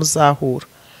bikunze muba muzahura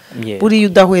buriya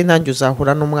udahuye nanjye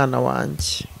uzahura n'umwana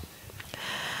wanjye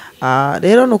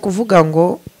rero ni ukuvuga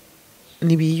ngo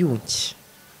ntibiyunge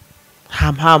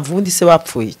nta mpamvu ubundi se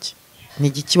bapfuye iki ni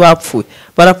igiki bapfuye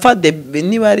barapfa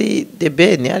niba ari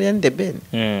debeni ariya ni debeni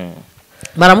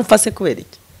baramupfa se kubera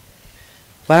iki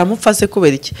baramupfa se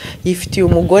kubera iki yifitiye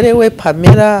umugore we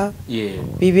Pamela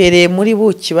bibereye muri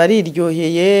buki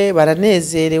bariryoheye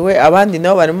baranezerewe abandi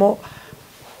nabo barimo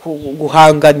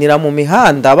guhanganira mu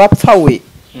mihanda bapfa we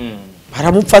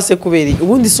baramupfa se kubera iki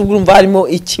ubundi se urumva harimo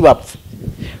iki bapfa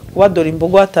kuba dore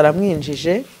imbogo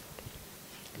hataramwinjije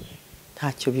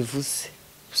ntacyo bivuze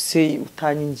se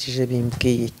utanyinjije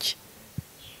bimbwiye iki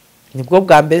nibwo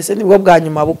bwa mbere se nibwo bwa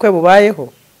nyuma bukwe bubayeho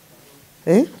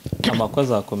amakwa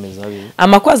azakomeza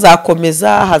amakwa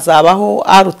azakomeza hazabaho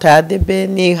arutayadebe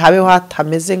ni habeho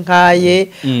hatameze nkaye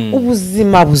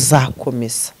ubuzima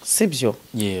buzakomeza sibyo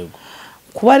yego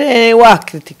kuba rero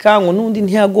wakritika ngo nundi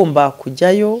ntiyagomba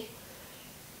kujyayo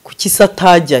kukisa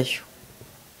atajyayo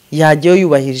yajyayo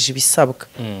yubahirije ibisabwa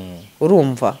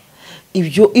urumva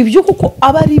ibyo kuko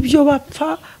aba ari byo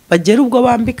bapfa bagera ubwo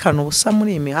bambikana ubusa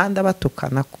muri iyi mihanda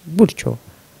batukana buryo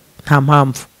nta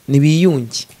mpamvu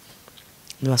nibiyunge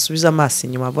nibasubiza amaso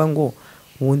inyuma avuga ngo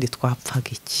ubundi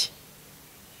twapfaga iki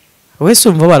wese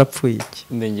urumva barapfuye iki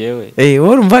ndengewe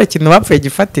wowe urumva ikintu bapfuye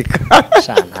gifatika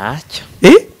ntacyo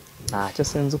ntacyo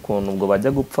sinzi ukuntu ubwo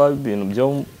bajya gupfa ibintu byo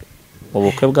mu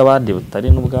bukwe bw'abandi butari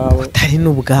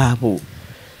n'ubwabo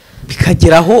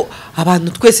bikageraho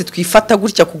abantu twese twifata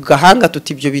gutya ku gahanga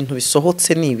tuti ibyo bintu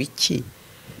bisohotse ni ibiki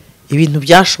ibintu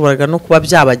byashoboraga no kuba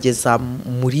byabageza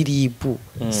muri ribu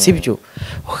sibyo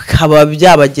ukaba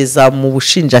byabageza mu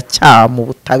bushinjacyaha mu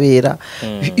butabera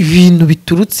ibintu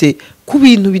biturutse ku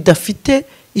bintu bidafite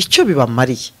icyo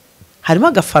bibamariye harimo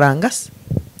agafaranga se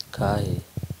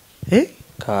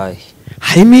kahe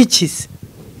harimo ikize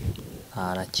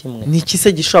nta kimwe ni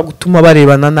ikise gishobora gutuma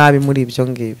barebana nabi muri ibyo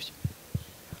ngibyo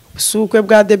gusa ubukwe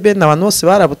bwa debeni abantu bose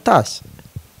barabutashye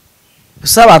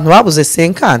gusa abantu babuze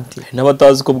 50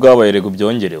 n'abatazi ko bwabaye rego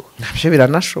byongerewe nabyo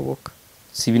biranashoboka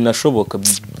si binashoboka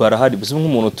barahari gusa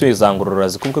nk'umuntu utuye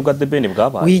zangororazi ko ubukwe bwa debeni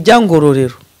bwabaye wijya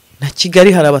ngororero na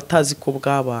Kigali hari abatazi ko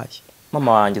bwabaye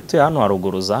mama wanjye tuye hano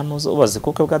haruguru za hano ubazi ko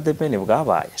ubukwe bwa debeni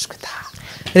bwabaye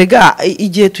rega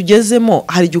igihe tugezemo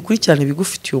hari igihe ukurikirana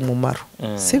ibigufitiye umumaro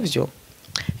sibyo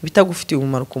bitagufitiye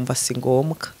umumaro kumva si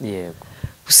ngombwa yego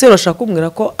gusa urashaka kumbwira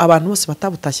ko abantu bose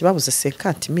batabutashye babuze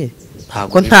 50,000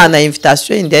 ko nta na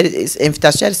invitation yari 50,000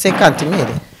 invitation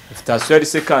yari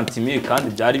 50,000 kandi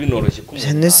byari binoroshye ko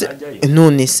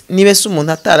none nibe se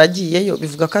umuntu ataragiyeyo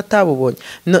bivuga ko atabubonye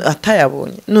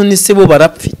atayabonye none se bo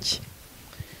barapfiki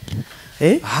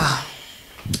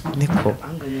niko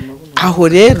aho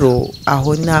rero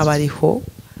aho nabariho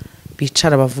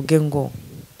bicara bavuge ngo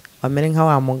bamere nka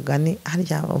wa mugani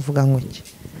harya bavuga ngo iki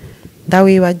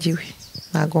ndawibagiwe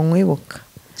ntago nkwibuka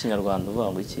Kinyarwanda uvuga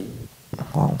ngo iki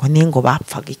ngo ningo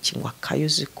bapfaga iki ngo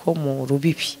akayuzi ko mu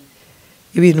rubibi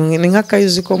ibintu ni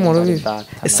nk'akayuzi ko mu rubibi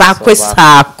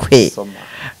sakwe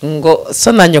ngo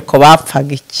so na nyoko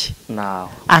bapfaga iki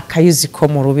akayuzi ko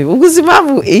mu rubibi ubuzima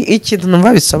ikintu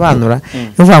numva bisobanura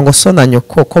uvuga ngo so na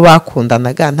nyoko ko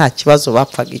bakundanaga nta kibazo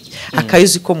bapfaga iki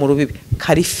akayuzi ko mu rubibi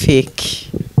kari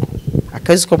fake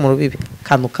akayuzi ko mu rubibi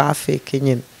kanu ka fake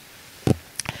nyine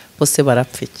bose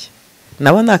barapfiki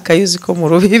nabona akayuzi ko mu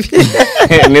rubibi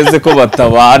neze ko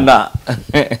batabana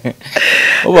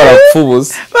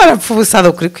barapfubusa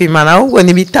no kuri kwimana ahubwo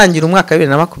nibitangira umwaka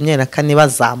 2024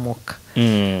 bazamuka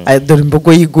dore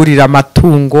imbogo yigurira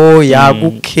amatungo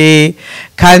yaguke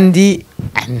kandi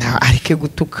areke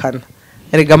gutukana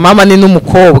erega mama ni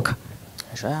n'umukobwa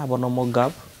ejo yabona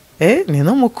umugabo ni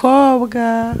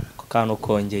n'umukobwa ko kantu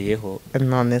kongeyeho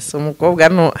none se umukobwa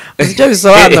no icyo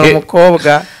bisobanura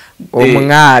umukobwa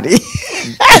umwari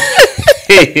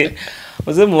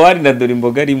uze muwari na dore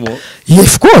imboga arimo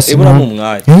of course ibura mu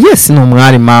mwari yes ni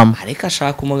umwari mama ariko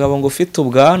ashaka umugabo ngo ufite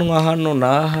ubwanwa hano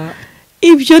naha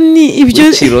ibyo ni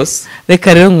ibyo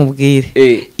reka rero nkubwire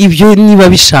ibyo niba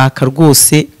bishaka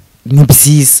rwose ni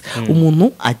byiza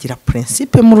umuntu agira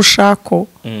principe mu rushako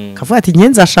kavuga ati nge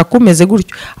nzashaka umeze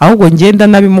gutyo ahubwo ngenda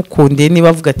nabimukundiye niba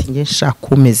avuga ati nge nshaka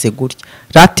umeze gutyo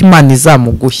rati imana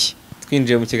izamugushye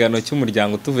twinjiye mu kiganiro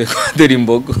cy'umuryango tuvuye kwa dore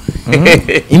imbogo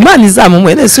imana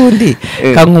izamumuye nese undi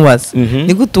kankubaza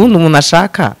ni gute ubundi umuntu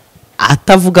ashaka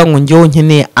atavuga ngo njyewe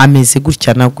nkeneye ameze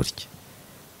gutya na gutya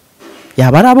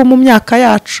yaba ari abo mu myaka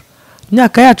yacu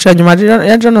ya nyuma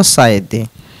ya genocide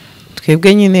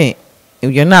twebwe nyine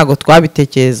ibyo ntago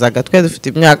twabitekerezaga twe dufite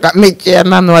imyaka mike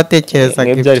nano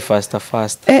watekerezaga ibyo ari fast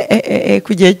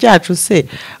ku gihe cyacu se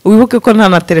wibuke ko nta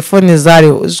na telefone zari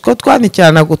ko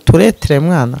twandikirana ngo turetere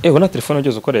mwana na telefone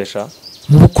byose ukoresha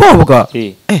mu bukobwa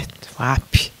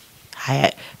wapi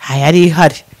hayari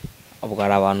ihari ubwo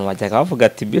hari abantu bajyaga bavuga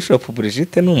ati Bishop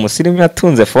Brigitte ni umusirimu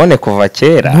yatunze fone kuva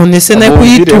kera none se nayo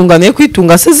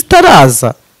kuyitunga se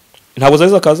zitaraza ntabwo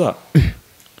zari zakaza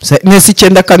nese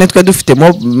 94 twe dufite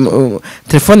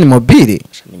telefone mobile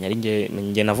menya ari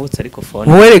nge navutse ariko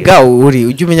phone wowe rega uri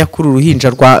ujye umenya kuri uruhinja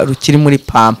rukiri muri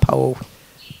pampa wowe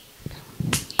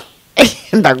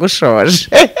ndagushoje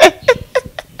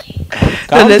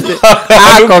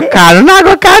ako kantu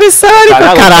ntago kari sawa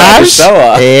ariko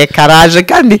karaje karaje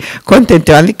kandi content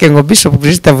wandike ngo Bishop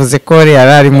Brigitte avuze ko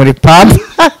yari muri pampa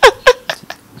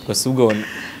gusa ubwo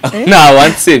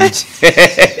ntawansebye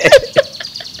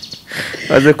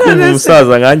baze kumva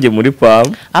umusaza nkanjye muri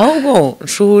pampa ahubwo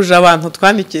nshuje abantu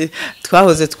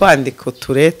twahoze twandika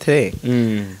uturetere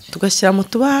tugashyira mu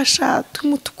tubasha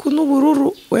tw'umutuku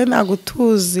n'ubururu we ntago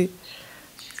tuzi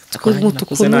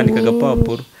tw'umutuku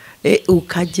n'ubururu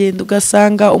ukagenda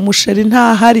ugasanga umusheri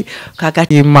ntahari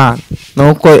kagashima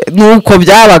nuko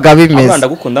byabaga bimeze abana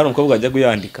gukunda n'umukobwa ajya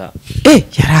guyandika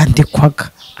yarandikwaga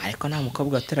ariko nta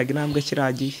mukobwa ateraga intambwe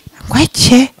kiragiye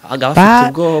ngweke agafite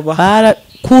ubwoba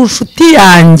ku nshuti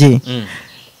yanjye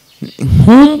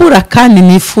nkumbura kandi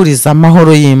nifuriza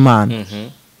amahoro y'Imana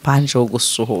banje wo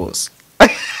gusuhuza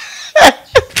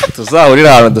tuzahurira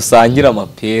ahantu dusangira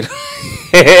amapera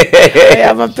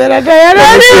amapera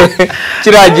yarari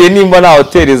kiragiye nimba nta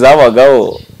hoteli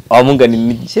zabagaho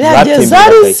abamugani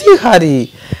zari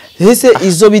zihari ese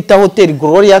izo bita hoteli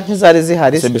Gloria ntizari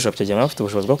zihari se Bishop cyajya afite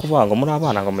ubushobozi bwo kuvuga ngo muri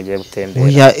abana ngo mugiye gutembera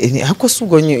oya hako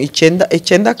subwo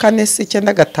 94 se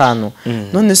 95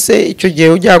 none se icyo gihe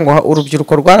ujya ngo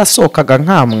urubyiruko rwarasokaga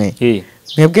nkamwe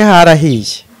mwebwe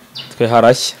harahiye twe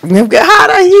harashya mwebwe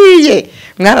harahiye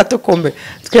mwaratukombe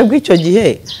twebwe icyo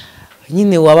gihe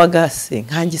nyine wabaga se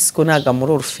nkanjye siko naga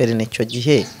muri oruferine icyo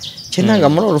gihe naga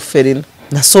muri oruferine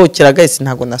nasohokeraga ese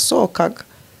ntago nasohokaga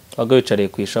waga wicariye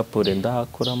ku ishapure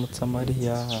ndakuramutsa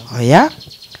Mariya oya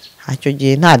icyo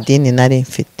gihe nta dini nari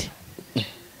mfite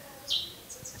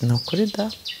nukuri da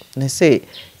nese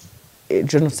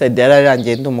genocide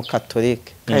yararangiye ndi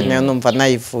umukatolike kandi nayo numva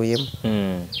nayivuyemo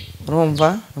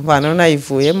urumva mvana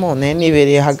nayivuyemo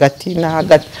nibereye hagati na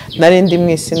hagati narindi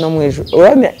mwisi no mwijuru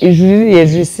urane ijuru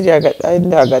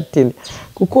riri hagati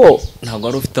kuko ntabwo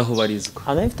ari ufite aho barizwa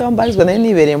anafite aho barizwa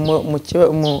nibereye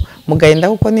mu gahinda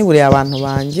kuko niburiye abantu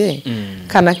banje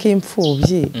kana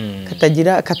k'imfubyi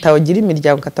katagira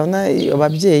imiryango katabona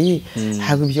ababyeyi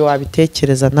ntabwo ibyo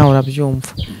wabitekereza nawe urabyumva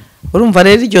urumva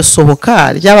rero iryo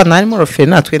sohoka ry'abana harimo roferi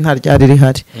natwe nta ryari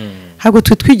rihari ntabwo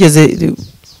twigeze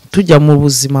tujya mu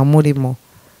buzima murimo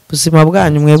ubuzima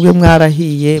bwanyu mwebwe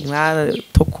mwarahiye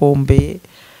mwaratokombeye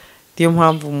niyo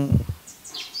mpamvu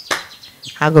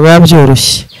ntabwo biba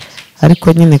byoroshye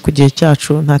ariko nyine ku gihe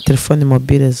cyacu nta telefone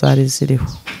mobile zari ziriho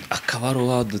akabaro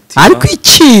wadutima ariko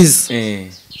ikiza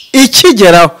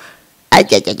ikigeraho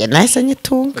ajya nahise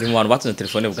nyitunga uri mu bantu batunze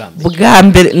telefone bwa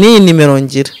mbere ni nimero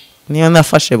ngira niyo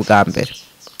nafashe bwa mbere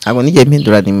ntabwo nigeye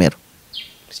mpindura nimero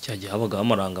cyagiye habagaho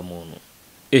amarangamuntu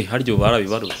haryo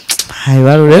barabibarura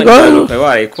bibarure go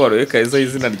warayikoruye kaza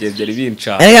izina ryegera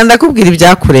ibinca reka ndakubwira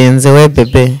ibyakurenze we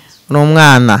bebe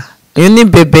n'umwana uyu ni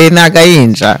bebe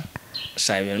nagayinja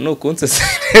shaye no kunse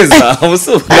sereza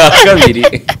ubusubwa kabiri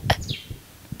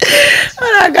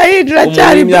aragahindura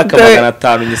cyari imyaka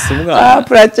 500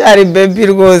 nyisumwa cyari baby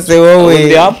rwose wowe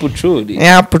ndi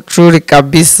apucuri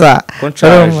kabisa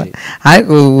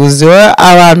ariko uziwe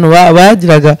abantu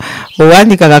bagiraga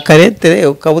uwandikaga karetere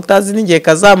ukabutazi n'ingiye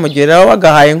kazamugeraho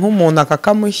bagahaye nk'umuntu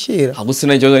akakamushyira agusi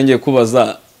najyo ngiye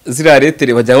kubaza zira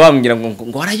retere bajya bambwira ngo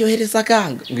warayohereza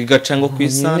ganga ngo igaca ngo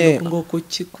kwisana ngo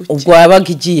kuki ubwo yabaga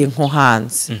igiye nko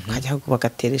hanze akajya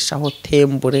bagatereshaho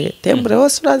tembure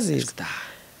hose urazizi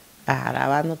hari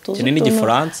abantu tuzi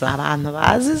n'igifaransa abantu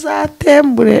bazi za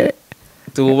tembure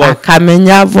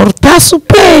akamenya volta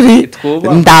superi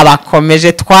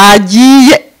ndabakomeje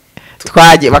twagiye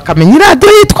bakamenya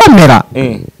iradiyo yitwa mera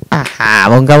aha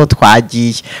abo ngabo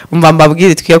twagiye umva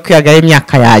mbabwire twiye kwiyagaho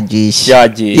imyaka yagiye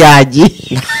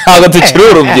ntabwo tukiri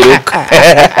urubyiruko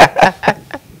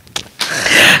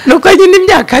nuko nyine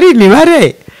imyaka ari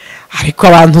imibare ariko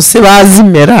abantu se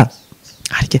bazimera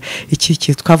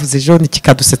iki twavuze jone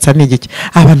kikadusetsa n'igiki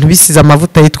abantu bisize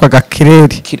amavuta yitwaga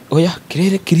kireri oya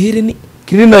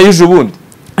kireri nayo ejo bundi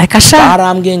akasha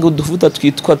barambwiye ngo udufuta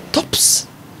twitwa tops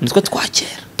nitwa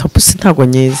twakera tops ntago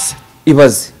nyiza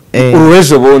ibaze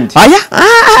uruwejo bundi oya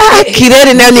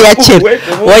kireri nayo ni yakera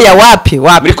oya wapi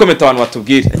muri comment abantu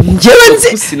batubwire ngewe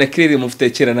nzi sina kireri mufite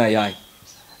kera nayaye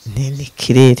ni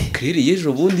kireri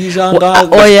yejo bundi ijanga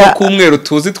kumweru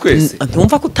tuzi twese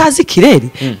ntumva ko utazi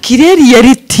kireri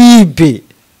yari tibe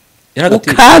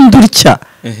ukandurya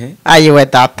ayiwe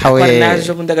data we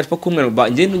naje bundi agacupa kumweru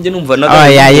nge numva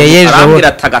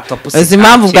arambwira tagatopo izi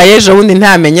mpamvu bwa yejo bundi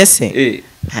ntamenye se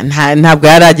ntabwo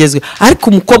yaragezwe ariko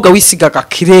umukobwa wisigaga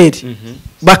kireri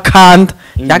bakanda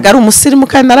yaga ari umusirimu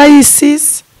kandi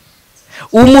narayisize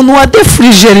umuntu wa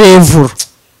defurije revuro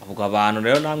ubwo abantu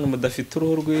rero namwe mudafite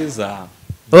uruhu rwiza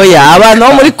oya abantu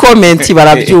bo muri komenti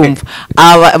barabyumva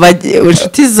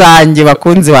inshuti zanjye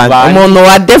bakunzi banjye umuntu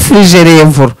wa defurije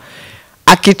revuro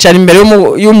akicara imbere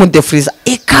y'umudefuriza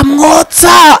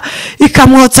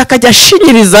ikamwotsa akajya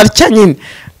ashinyiriza atya nyine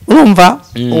urumva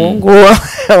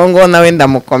uwo nguwo nawe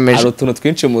ndamukomeje hari utuntu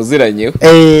twinshi muziranyeho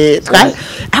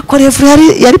ako revuro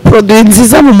yari poroduwi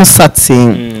nziza mu musatsi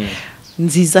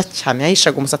nziza cyane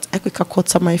yahishaga umusatsi ariko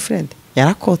ikakotsa my friend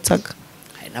yarakotsaga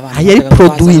yari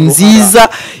poroduwi nziza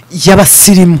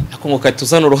y'abasirimu akongoka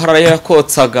tuzana uruhara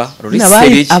yarakotsaga ruri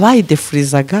seriye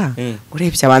abayidefurizaga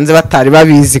urebye abanze batari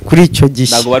babizi kuri icyo gihe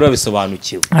ntago bari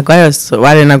babisobanukiwe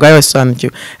ntago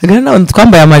babisobanukiwe rero nawe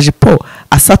twambaye amajipo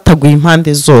asataguye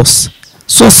impande zose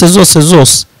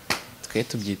twe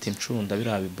tubyita incunda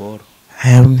biriya biboro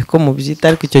niko mubyita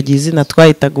ariko icyo gihe izina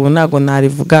twahitaga ubu ntago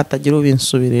narivuga hatagira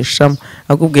ubinsubirishamo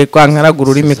akubwiye ko nkaragura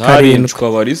ururimi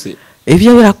karindwi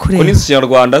ibyo birakureba kuri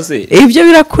Kinyarwanda se ibyo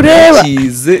birakureba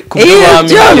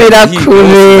ibyo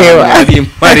birakureba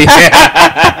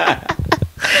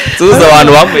tuza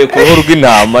abantu bambaye ku ruhu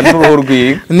rw'intama n'uruhu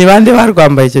rw'inka ni bande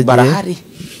barwambaye icyo gihe barahari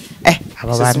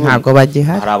aba bantu ntago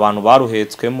bagihari hari abantu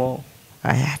baruhetswemo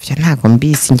byo ntago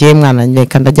mbizi ngiye mwana njye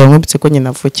ndajya nkubitse ko nyina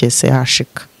avukiye se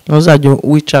hashika ntuzajya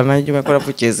wicara nanjye umwe ko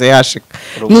avukiye se hashika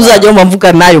ntuzajya wumva mvuga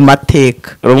n'ayo mateka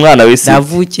uri umwana w'isi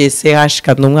navukiye se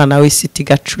hashika ni umwana w'isiti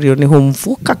Gacuriro niho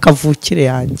mvuka kavukire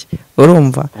yanjye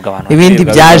urumva ibindi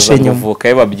byaje nyuma uvuka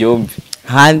ye babyumve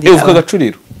handi uvuka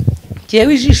Gacuriro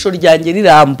yewe ijisho ryanjye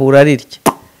rirambura rirya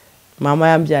mama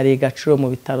yambyariye Gacuriro mu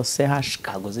bitaro se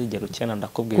hashika ntago zigera ukena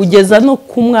ndakubwiye kugeza no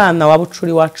ku mwana wa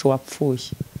bucuri wacu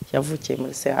wapfuye yavukiye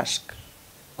muri se hashika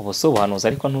ubu so ubuhanuzi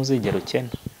ariko ntuzigera ukena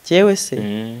yewe se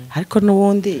ariko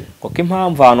n'ubundi kuko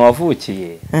impamvu ahantu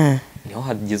wavukiye niho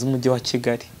hageze umujyi wa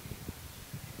Kigali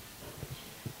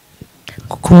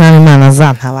kuko umwana Imana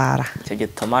azantabara icyo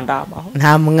gituma ndamaho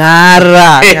nta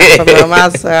mwara yasomera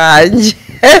amaso yanjye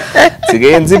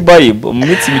sigaye nzi Bible mu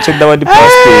mitsi mike ndabandi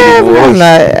pasiteri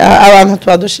abantu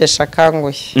tuba dushesha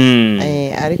akanguhe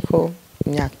ariko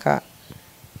imyaka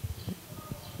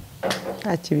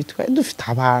ntacyo bitwaye dufite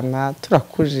abana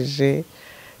turakujije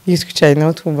iyo twicaye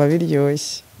naho twumva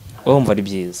biryoshye wumva ari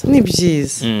byiza ni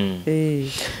byiza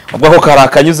ubwo ako kari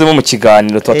akanyuzemo mu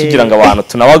kiganiro tuba tugira ngo abantu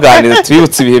tunabaganire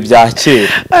tubibutse ibihe bya kera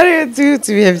tubibutse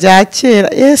ibihe bya kera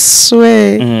yesu we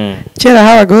kera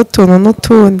habagaho utuntu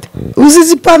n'utundi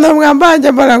uzize ipantaro mwambaye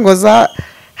njya mbona ngo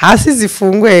hasi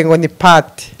zifunguye ngo ni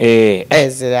pati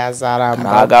ziriya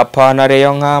zarambara agapantaro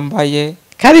yo nkambaye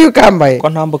kariyo ukambaye ko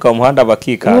ntambuka mu muhanda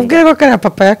bakikanga mubwire ko kariya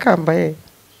papa yakambaye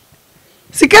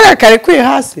si kariya karekuye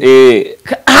hasi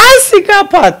hasi ka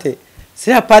pate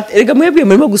siriya pate erega mwebwe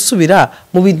murimo gusubira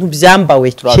mu bintu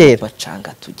byambawe kera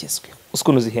bacanga tugezweho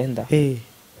ukuntu zihenda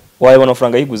wayibona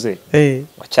amafaranga yiguze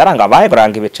wacyaranga abaye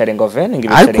baranga ibicare ngo vene ngo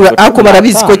ibicare ngo ariko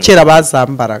barabizi ko kera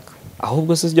bazambaraga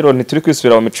ahubwo se zigero ntituri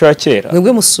kwisubira mu mico ya kera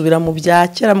mwebwe musubira mu bya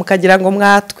kera mukagira ngo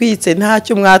mwatwitse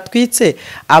ntacyo mwatwitse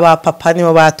aba papa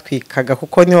nibo batwikaga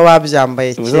kuko nibo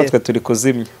babyambaye kera twe turi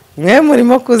kuzimya mwe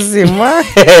murimo kuzima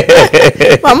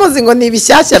bamuzi ngo ni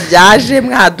ibishyashya byaje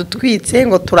mwadutwitse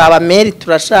ngo turabameri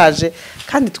turashaje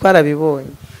kandi twarabibonye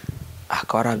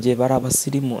akabarabye bari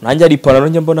abasirimu nanjye ari ipantaro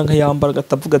njya mbona nkayambara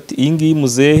gatavuga ati iyi ngiyi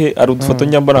muzehe ari udufoto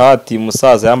njya mbona hati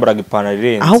umusaza yambaraga ipantaro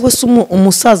irenze ahubwo se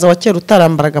umusaza wa kera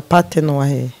utarambaraga pate no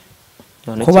wahe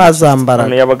ko bazambaraga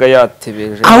none yabaga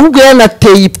yatebeje ahubwo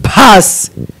yanateye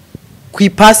ipasi ku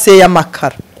ipasi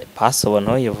y'amakara pasi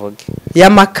ubona yivuge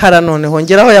y'amakara none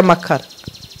hongeraho y'amakara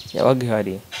yabaga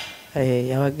ihari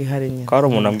yabaga ihari nyine ko hari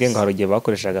umuntu ambwiye ngo hari igihe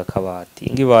bakoreshaga akabati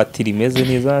ingi bati rimeze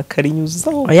neza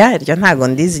karinyuzaho oya iryo ntago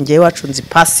ndizi ngewe wacunze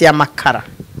ipasi y'amakara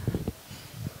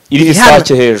iriho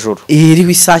isake hejuru iriho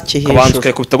isake hejuru kabanza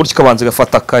ukayikubita gutya kabanza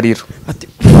gafata akariro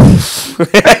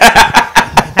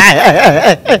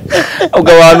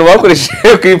ubwo abantu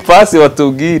bakoresheje ku ipasi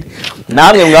batubwire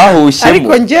namwe mwahushyemo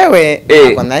ariko njyewe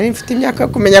ntabwo nari mfite imyaka yo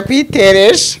kumenya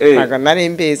kuyiteresha ntabwo nari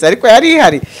mbizi ariko yari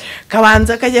ihari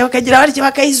kabanza bakagira barya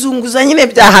bakayizunguza nyine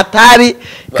bya hatari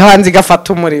kabanza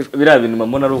igafata umuriro biriya bintu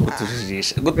mbona ari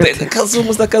ukutujijisha guteka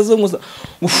kazunguza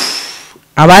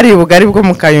abari ubugari bwo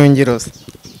mu kayungiroza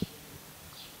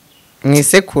mu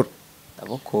isekuru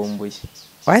ndabukumbuye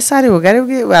wahise hari ubugari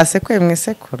basekuye mu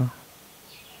isekuru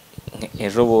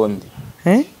ejo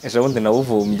bundi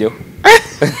nabuvumbyeho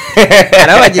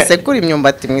hari aho bagisekura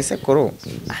imyumbati mu isekuru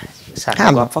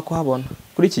ntabwo wapfa kuhabona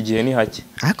kuri iki gihe ni hake.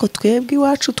 ariko twebwe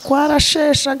iwacu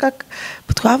twarasheshaga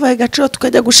twabaye Gaciro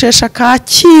tukajya gushesha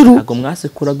Kacyiru. Ntabwo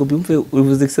mwasekuraga byumve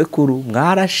ubivuze isekuru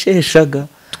mwarasheshaga.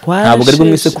 Twarashesha. Ntabwo ari bwo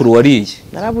mwisekuru wariye.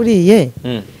 Naraburiye.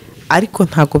 Ariko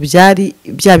ntago byari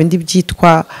bya bindi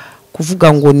byitwa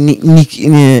kuvuga ngo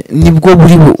nibwo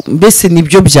buri mbese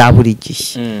nibyo bya buri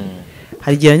gihe.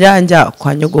 Hari igihe njya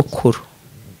kwa nyogokuru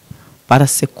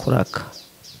barasekuraga.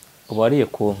 Wariye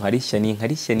ku nkarishya ni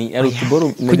ari utuboro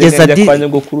kugeza kwa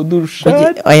nyogokuru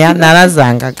durusha. Oya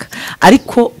narazangaga.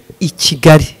 Ariko i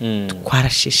Kigali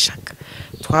twarasheshaga.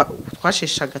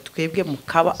 Twasheshaga twebwe mu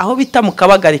kaba aho bita mu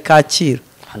Kabagari Kacyiru.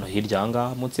 Hano hirya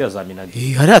ngaha munsi ya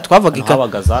Zaminagi. Hariya twavaga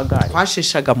ikabagazagari.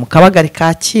 Twasheshaga mu Kabagari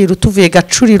Kacyiru tuvuye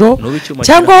Gacuriro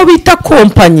cyangwa aho bita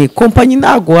kompanyi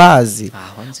ntago hazi.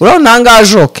 Urabona anga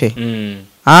joke.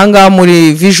 Anga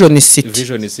muri Vision City.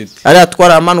 Hariya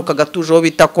twaramanuka gatuje aho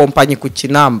bita kompanyi ku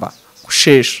Kinamba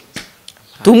gushesha.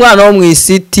 Tumwana wo mu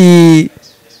city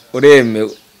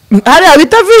uremewe. Hariya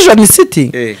bita Vision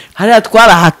City. Hariya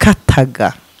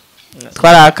twarahakataga.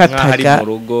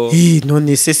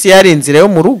 None se yari inzira yo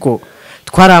mu rugo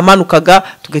twaramanukaga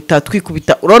tugahita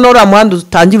twikubita urabona uriya muhanda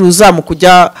utangira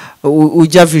uzamuka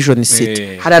ujya Vision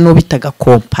City. Hariya no bitaga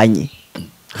kompanyi.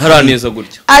 Hariya neza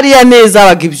gutya. Ariya neza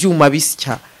abaga ibyuma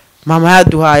bisya. Mama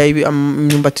yaduhaye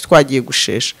imyumbati twagiye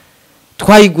gushesha.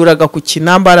 Twayiguraga ku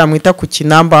Kinamba aramwita ku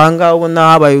Kinamba hanga ubona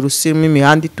habaye urusimo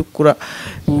imihanda itukura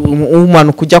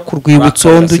umanuka ujya ku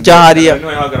Rwibutso ndujya hariya.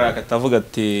 None hagarara katavuga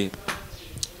ati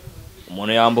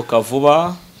umuntu yambuka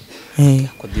vuba.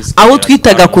 Aho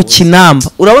twitaga ku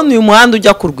Kinamba urabona uyu muhanda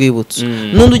ujya ku Rwibutso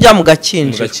n'undi ujya mu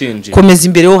Gakinje komeza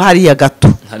imbere ho hariya gato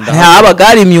habaga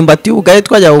hari imyumbati y'ubugari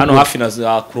twajya hano hafi na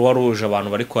Croix Rouge abantu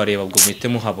bari kwareba ubwo muhite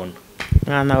muhabona.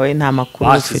 Mwana we nta makuru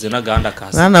basize n'aganda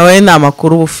kaza. Mwana we nta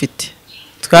makuru ufite.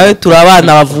 Twawe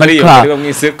turabana bavuka.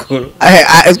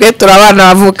 Twe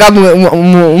turabana bavuka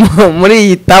muri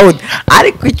iyi town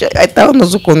ariko icyo town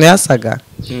uzukuntu yasaga.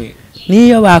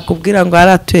 Niyo bakubwira ngo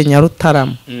aratuye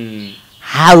Nyarutarama.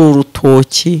 Hari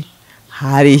urutoki,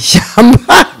 hari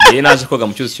ishyamba. Naje koga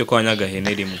mu cyuzi cyo kwa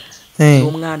Nyagahene rimwe.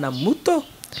 Umwana muto.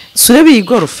 Sure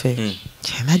bigorofe.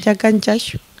 Najyaga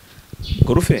njyayo.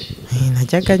 Gorufe?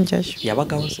 Najyaga njyayo.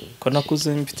 Yabagaho se ko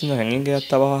nakuze mfite imyaka nk'inge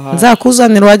yatabaho aha.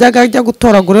 Nzakuzanira wajyaga ajya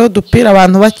gutoragura udupira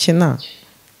abantu bakina.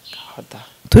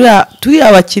 Turi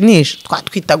abakinisha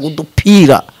twatwitaga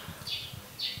udupira.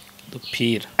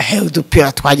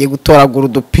 Udupira twagiye gutoragura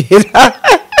udupira.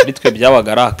 Bitwe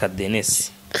byabaga ari akadenesi.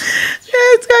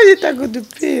 Twagitaga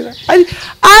udupira.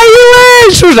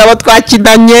 Ayiwe shuje abo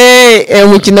twakinanye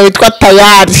umukino witwa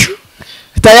tayari.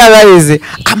 Tayari arize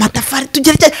amatafari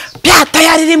tugereke bya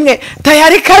tayari rimwe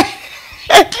tayari ka.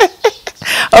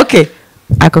 Okay.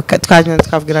 Ako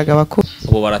twabwiraga bakuru.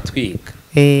 Ubu baratwika.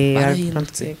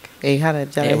 Baratwika.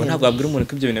 Harabyara. Ntabwo abwira umuntu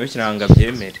ko ibyo bintu bikiranga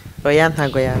byemere. Oya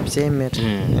ntago yabyemera.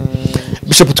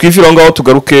 Bishop twivira ngaho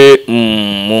tugaruke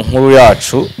mu nkuru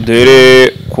yacu dore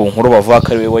ku nkuru bavuga ko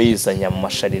ari we wayizanya mu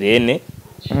Charilen.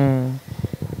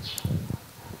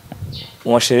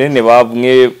 Mu Charilen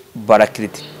bamwe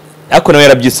barakiriti. Ariko nawe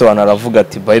yarabyisobanura aravuga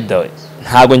ati by the way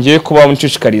ntago ngiye kuba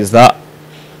munshishikariza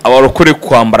abarokore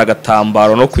kwambara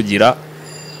agatambaro no kugira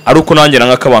ari uko nanjye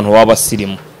nanga abantu baba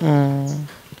basirimu.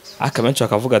 Akabenshi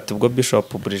akavuga ati ubwo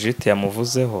Bishop Brigitte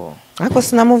yamuvuzeho. Ariko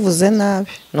sinamuvuze nabi.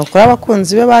 Nokora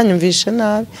abakunzi be banyumvishe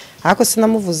nabi. Ariko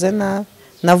sinamuvuze nabi.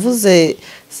 Navuze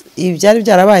ibyari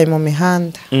byarabaye mu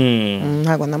mihanda.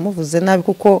 Ntago namuvuze nabi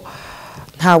kuko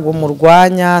ntago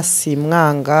murwanya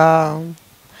simwanga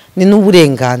ni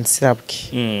n'uburenganzira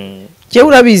bwe. Je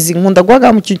urabizi nkunda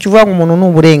guhaga mu kintu uvuga ngo umuntu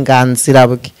n'uburenganzira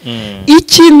bwe.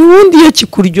 Ikintu undi iyo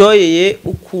kikuryoyeye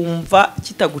ukumva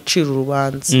kitagucira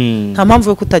urubanza. Nta mpamvu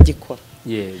yo kutagikora.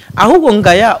 Ahubwo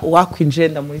ngaya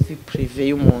wakwinjenda muri vie privé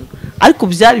y'umuntu. Ariko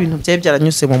byari ibintu byaye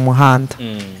byaranyuse mu muhanda.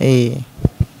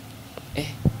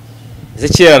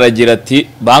 Ezekiel aragira ati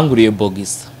banguriye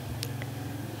bogisa.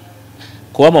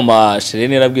 Kuba mama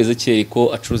Charilen yarabwiye Ezekiel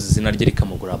ko acuruza izina rye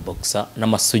rikamugura boxa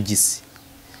n'amasogisi.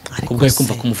 Kubwo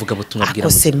kumva kumuvuga butumwa bwira.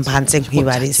 Ako se mbanze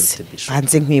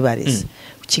nkwibarize.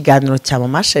 Ikiganiro cya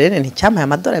mama Charilen nticyamaye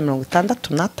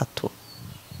 $63.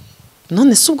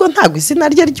 None subwo ntago izina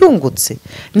rye ryungutse.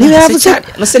 Niba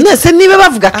yavuze nese niba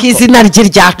bavuga ko izina rye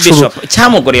ryacuru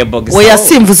cyamuguriye box. Oya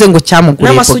simvuze ngo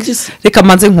cyamuguriye box. Reka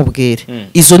manze nkubwire.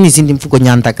 Izo ni izindi mvugo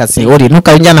nyandagazi. Ori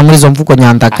ntukajyana muri izo mvugo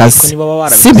nyandagazi.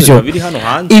 Sibyo.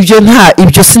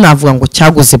 Ibyo sinavuga ngo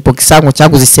cyaguze box ngo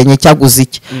cyaguze isenye cyaguze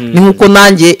iki. Ni nkuko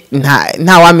nanjye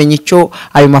nta wamenye icyo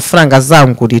ayo mafaranga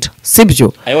azangurira.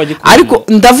 Sibyo. Ariko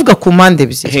ndavuga ku mande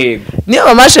ebyiri. Niba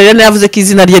mama Charilen yavuze ko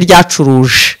izina rye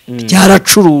ryacuruje.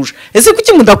 Ryaracuruje. Ese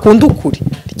kuki mudakunda ukuri?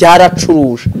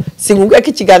 Ryaracuruje. singubwe ko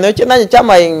ikiganiro cyo nanjye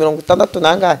cyamaye 60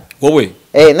 nangahe wowe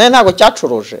naye ntago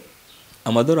cyacuruje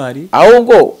amadolari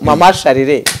ahubwo mama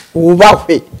Charilen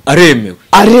ubahwe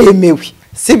aremewe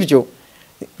sibyo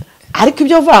ariko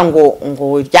ibyo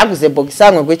ngo ryaguze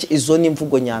bogisangwe ngo izo ni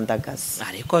imvugo nyandagazi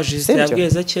ariko AGEZE yabwiye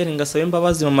Ezekiel ngasaba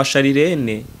imbabazi mama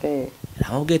Charilen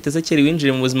aramubwiye Ezekiel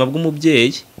winjire mu buzima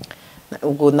bw'umubyeyi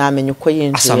ubwo namenye uko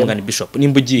yinjiye asambwa bishop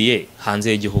nimba ugiye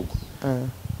hanze y'igihugu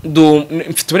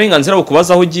mfite uburenganzira bwo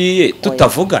kubaza aho ugiye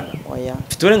tutavugana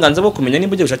mfite uburenganzira bwo kumenya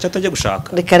nimba ugiye gushaka cyangwa utajya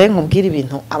gushaka reka rero nkubwire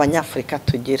ibintu abanyafrika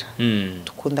tugira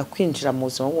dukunda kwinjira mu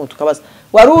buzima bw'umuntu tukabaza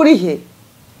wari uri he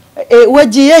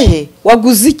wagiye he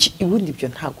waguze iki ubundi ibyo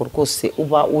ntago rwose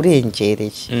uba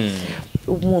urengereye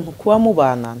umuntu kuba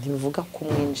mubana ntibivuga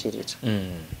kumwinjirira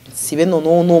sibe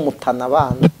noneho n'umutana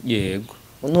abana yego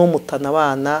n'umutana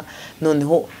abana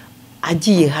noneho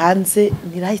agiye hanze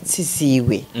ni rights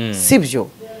ziwe sibyo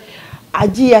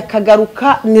agiye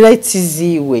akagaruka ni rights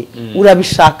ziwe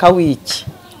urabishaka wiki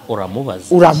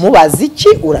uramubaza iki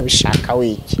urabishaka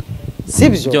wiki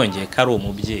sibyo byongeye ko ari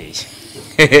umubyeyi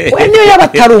we niyo yaba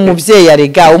atari umubyeyi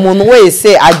arega umuntu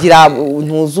wese agira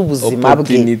ntuzu ubuzima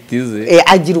bwe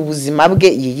agira ubuzima bwe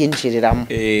yiyinjiriramo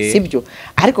sibyo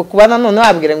ariko kuba nanone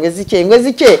wabwira ngo Ezekiel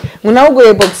ngo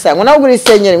nawugure boxer ngo nawugure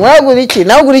isenyeri ngo nawugure iki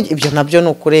nawugure ibyo nabyo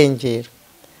no kurengera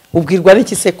ubwirwa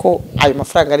n'iki se ko ayo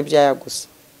mafaranga ari byayagusa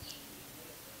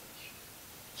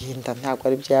yenda ntabwo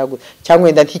ari byayagusa cyangwa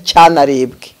yenda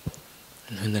nticyanarebwe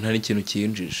nta n'ikintu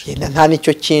cyinjije yenda nta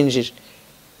nicyo cyinjije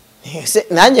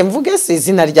nanjye mvuge se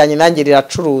izina ryanjye nanjye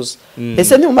riracuruza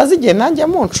ese ntimumaze igihe nanjye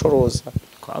muncuruza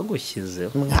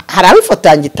twagushyizeho hari aho ifoto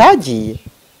yanjye itagiye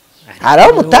hari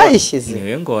aho mutayishyize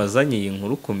niwe ngo wazanye iyi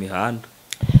nkuru ku mihanda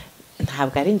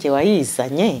ntabwo ari njye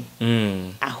wayizanye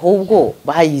ahubwo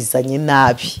bayizanye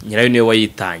nabi nyirayo niwe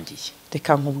wayitangiye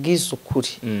reka nkubwize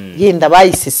ukuri yenda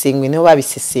bayisesenguye niho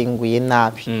babisesenguye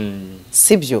nabi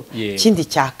sibyo ikindi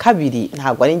cya kabiri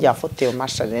ntabwo ari njye wafotoye mama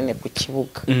Charilen ku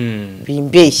kibuga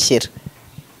bimbeshyera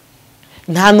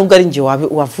nta nubwo ari njye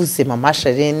wavuze mama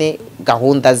Charilen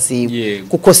gahunda ziwe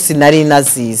kuko sinari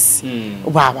nazizi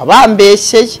baba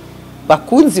bambeshyeye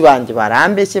bakunzi banjye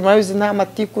barambeshye murabizi nta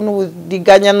matiku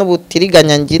n'ubudiganya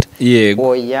n'ubutiriganya ngira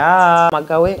oya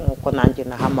magawe nkuko nanjye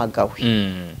nahamagawe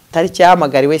tariki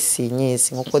yahamagariwe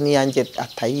sinyizi nkuko niyanjye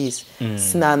atayizi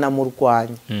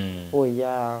sinanamurwanya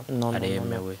oya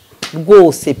aremewe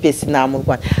rwose pe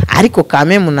sinamurwanya ariko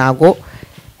kamemu ntago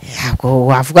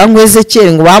wavuga ngo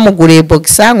Ezekiel ngo bamuguriye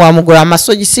boxer ngo bamugura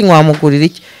amasogisi ngo bamugurira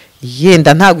iki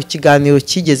yenda ntago ikiganiro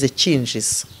kigeze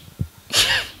kinjiza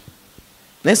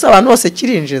nese abantu bose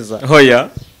kirinjiza hoya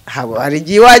hari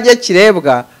igihe wajye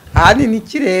kirebwa ahandi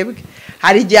ntikirebwe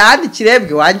hari igihe ahandi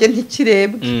kirebwe wanjye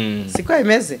ntikirebwe siko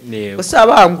bimeze gusa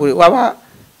abangure waba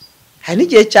hari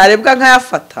n'igihe cyarebwa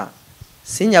nkayafata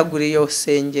sinyagure iyo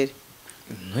sengeri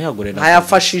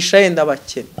nkayafashisha yenda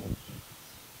abakene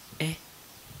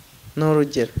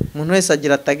n'urugero umuntu wese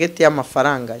agira target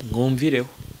y'amafaranga ye mwumvireho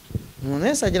umuntu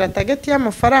wese agira target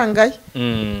y'amafaranga ye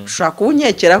ushaka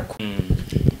kubunyekera ko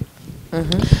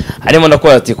harimo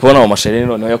ndakora ati kubona mama Charilen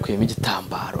noneho yakuyemo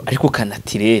igitambaro ariko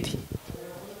kanatireri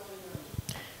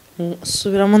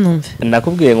subiramo numve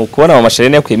nakubwiye ngo kubona mama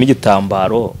Charilen yakuyemo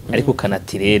igitambaro ariko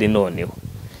kanatireri noneho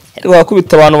ariko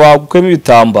wakubita abantu bakuyemo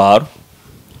ibitambaro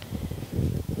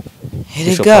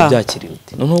erega byakiriye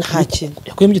noneho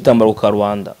yakuyemo igitambaro ku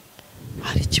Rwanda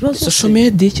hari ikibazo social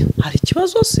media hari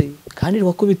ikibazo se kandi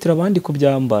wakubitira abandi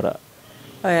kubyambara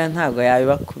aya ntago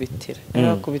yabibakubitira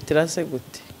bakubitira se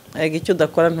gute arega icyo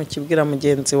udakora ntukibwira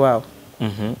mugenzi wawe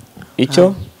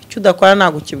icyo udakora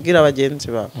ntago ukibwira bagenzi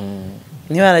bawe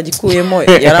niba yaragikuyemo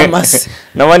yaramaze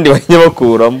n'abandi bajye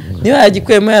bakuramo niba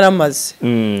yaragikuyemo yaramaze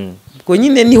ubwo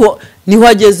nyine niho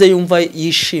ageze yumva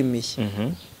yishimiye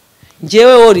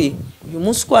njyewe uri uyu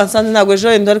munsi kwansanze ntabwo ejo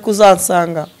wenda ari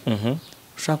kuzansanga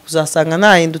ushaka kuzasanga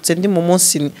nahindutse ndi mu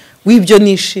munsi w'ibyo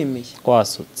nishimiye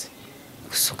twasutse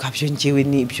gusuka byo njyewe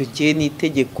n'ibyo njyewe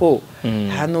n'itegeko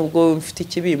nta nubwo mfite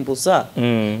ikibimbuza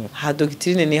ha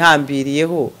dogitrine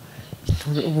nihambiriyeho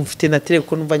ubu mfite na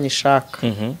ko numva nyishaka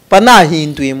ba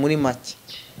nahinduye muri make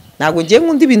ntabwo ngiye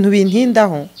nkunda ibintu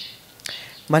bintindaho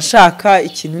mashaka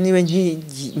ikintu niwe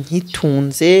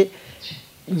nkitunze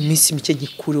iminsi mike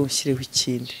gikureho nshyireho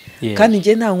ikindi kandi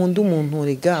njye nta nkunda umuntu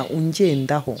rega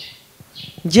ungendaho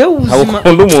njyewe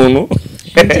ubuzima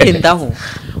ngendaho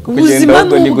ubuzima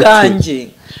n'ubwanjye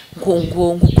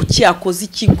ngo kuki yakoze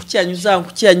iki kuki yanyuza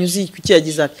kuki yanyuze kuki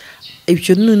yagize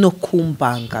ibyo no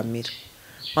kumbangamira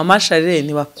mama Charilen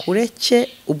nibakureke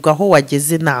ubwo aho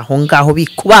wageze naho ngaho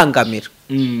bikubangamira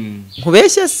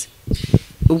nkubeshye se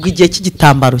ubwo igihe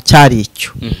cy'igitambaro cyari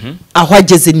icyo aho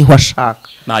ageze niho ashaka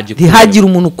ntihagire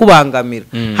umuntu ukubangamira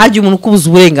hagire umuntu ukubuza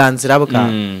uburenganzira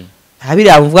bwawe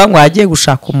habiriya bavuga ngo yagiye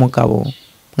gushaka umugabo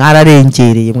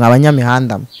mwararengereye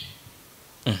mwabanyamihanda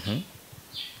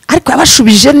ariko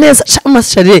yabashubije neza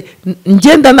Sharire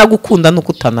ngenda nagukunda no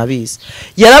kutanabizi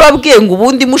yarababwiye ngo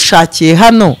ubundi mushakiye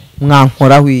hano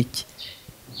mwankoraho iki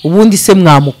ubundi se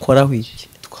mwamukoraho iki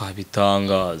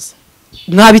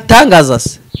mwabitangaza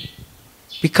se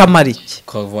bikamara iki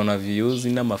ukabona views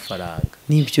n'amafaranga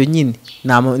nibyo nyine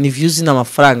ni views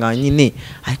n'amafaranga nyine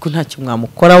ariko ntacyo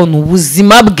mwamukoraho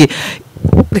n'ubuzima bwe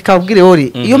reka ubwire ori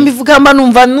iyo mbivuga mba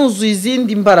numva nuzuye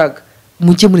izindi imbaraga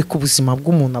mujye muri ku buzima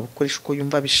bw'umuntu abukoresha uko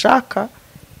yumva bishaka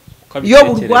iyo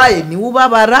burwaye ni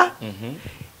ubabara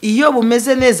iyo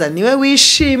bumeze neza niwe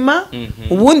wishima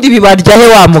ubundi bibaryahe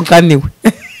wa muganiwe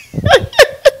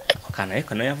kana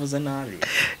ariko nayo yavuze nabi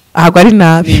ahubwo ari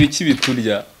nabi ibiki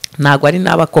biturya ntago ari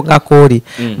nabako ngakori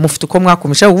mufite uko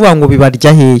mwakumisha kuvuga ngo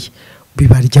bibarya heye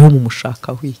bibaryaho mu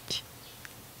mushaka wiki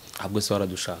ahubwo se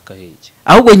waradushaka heye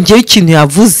ahubwo ngiye ikintu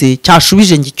yavuze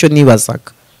cyashubije ngicyo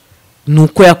nibazaga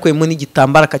nuko yakwemo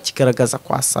n'igitambara akakigaragaza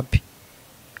kwa Sabe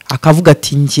akavuga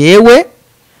ati ngewe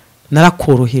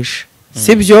narakoroheje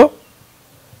sibyo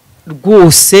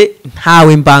rwose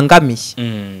ntawe mbangamiye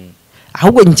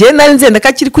ahubwo ngiye nari nzenda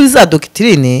kakiri kuri za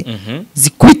doctrine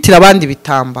zikubitira abandi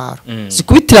bitambaro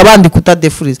zikubitira abandi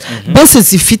kutadefuriza bose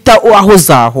zifita aho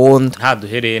zahonda nta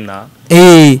duherena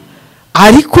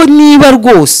ariko niba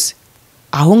rwose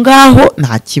aho ngaho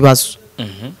nta kibazo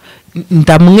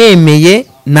ndamwemeye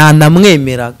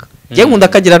nanamwemeraga ngiye nkunda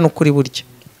akagira no kuri buryo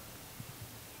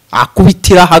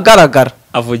akubitira ahagaragara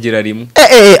avugira rimwe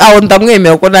aho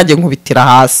ndamwemera ko nanjye nkubitira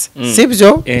hasi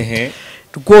sibyo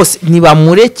rwose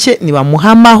nibamureke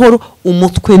nibamuha amahoro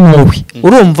umutwe nuwe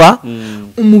urumva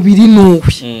umubiri nuwe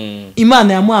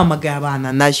Imana yamuhamagaye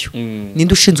abana nayo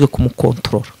ninde ushinzwe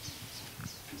kumukontorora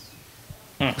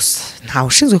gusa ntawe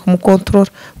ushinzwe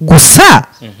kumukontorora gusa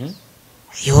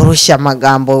yoroshya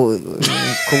amagambo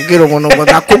kubwira umuntu ngo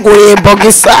nakuguriye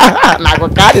bogisa ntago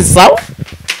kari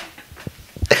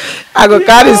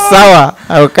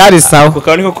sawa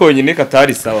kuko niko konyine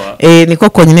katari sawa niko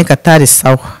konyine katari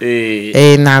sawa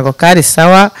ntago kari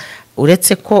sawa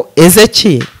uretse ko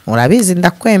Ezekiel urabizi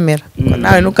ndakwemera ko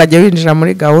nawe nukajya winjira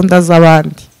muri gahunda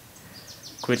z'abandi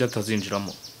kubera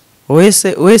atazinjiramo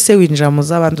wese winjira mu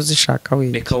z'abandi uzishaka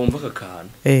we reka wumva akakana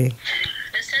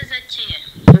Ezekiel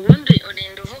ubundi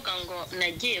urinda uvuga ngo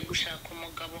nagiye gushaka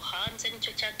umugabo hanze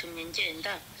nicyo cyatumye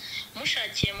ngenda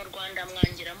mushakiye mu Rwanda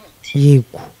mwangira muti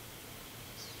yego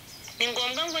ni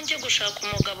ngombwa ngo njye gushaka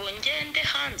umugabo ngende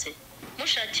hanze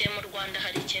mushakiye mu Rwanda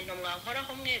hari ikintu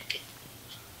mwankoraho mwebwe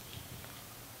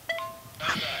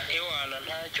Ewana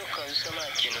ntacyo kabisa nta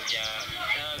kintu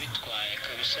byabitwaye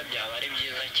kabisa byaba ari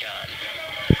byiza cyane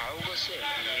ahubwo se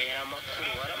yera amakuru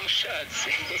waramushatse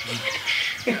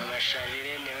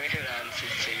Charilen niwe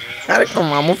ransitse ariko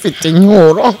mwamufite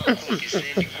inyuro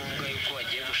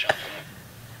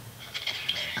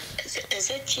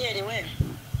Ezekiel we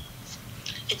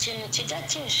ikintu kijya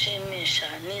kinshimisha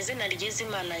ni izina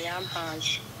ry'Imana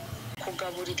yampaye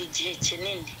kugaburira igihe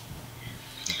kinini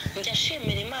njya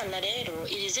shimira Imana rero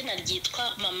iri zina ryitwa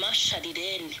mama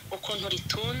Charilen ukuntu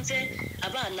ritunze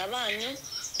abana banyu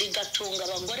rigatunga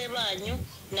abagore banyu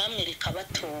namwe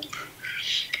rikabatunga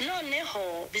noneho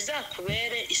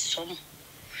bizakubere isomo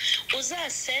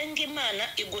uzasenga Imana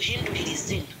iguhindurira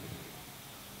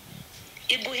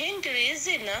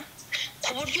izina ku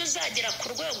buryo uzagera ku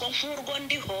rwego nk'urwo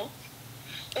ndiho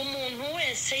umuntu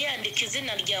wese yandika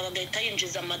izina ryawe agahita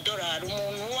yinjiza amadolari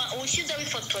umuntu ushyizeho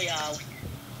ifoto yawe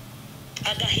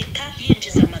agahita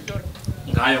yinjiza amadolari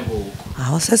ngayo nguko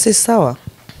aho se si sawa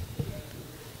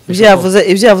ibyo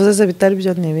yavuze se bitari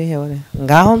byo nibihewe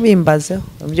ngaho bimbazeho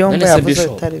ibyo ngo yavuze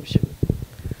bitari byo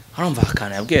harumva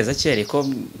akana yabwiye Ezekiel ko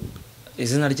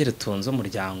izina rye ritunze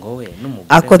umuryango we n'umugore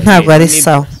ako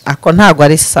ntago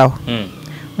ari sawa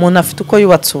umuntu afite uko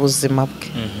yubatse ubuzima bwe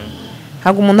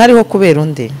ntabwo umuntu ariho kubera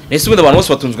undi ese ubundi abantu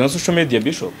bose batunzwe na social media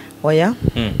bishop oya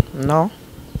no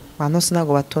abantu bose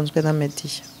ntabwo batunzwe na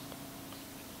media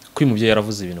kuri mubye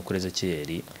yaravuze ibintu kuri Ezekiel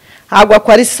ntabwo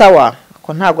ako ari sawa ako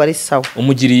ntabwo ari sawa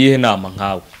umugiriye inama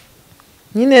nkawe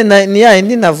nyine ni ya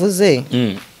indi navuze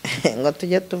ngo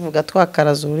tujye tuvuga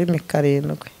twakaraza ururimi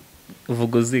karindwi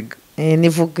uvuga uziga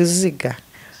nivuga uziga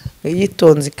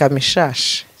yitonze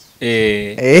ikamishashe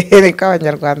niko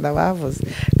abanyarwanda bavuze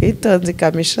yitonze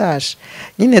ikamishashe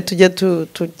nyine tujye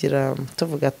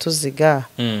tuvuga tuziga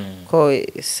ko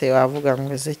se wavuga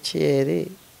ngo Ezekiel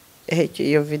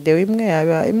iyo video imwe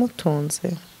yaba imutunze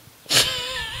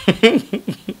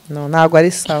no ntabwo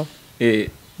ari sawa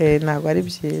ntabwo ari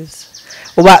byiza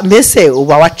mbese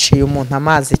uba waciye umuntu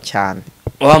amazi cyane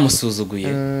wamusuzuguye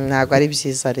ntabwo ari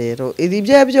byiza rero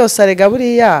ibyo byose arega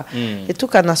buriya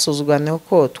tukanasuzugurane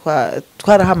ko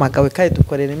twarahamagawe kandi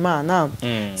dukorera Imana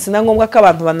sina ngombwa ko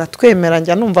abantu banatwemera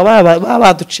njya numva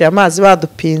baduciye amazi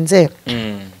badupinze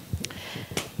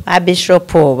ba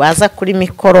bishop baza kuri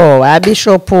mikoro ba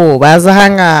bishop baza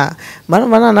hanga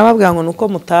bana nababwira ngo nuko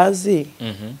mutazi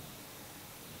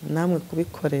namwe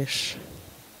kubikoresha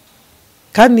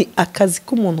kandi akazi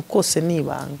k'umuntu kose ni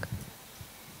ibanga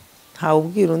ntawe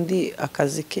ubwira undi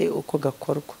akazi ke uko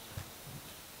gakorwa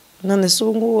none se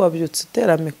ubu ngubu wabyutse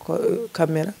utera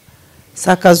kamera si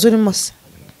akazi urimo se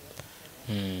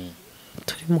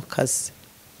turi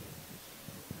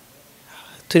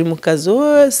mu kazi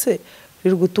wese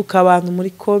uri gutuka abantu muri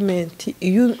komenti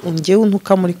iyo ngewe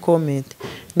untuka muri komenti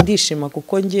ndishima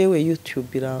kuko ngewe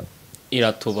YouTube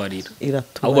iratubarira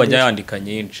aho bajya yandika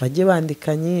nyinshi bajye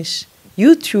bandika nyinshi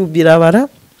YouTube irabara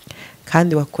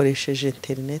kandi wakoresheje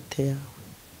internet yawe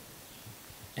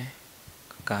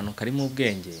akantu kari mu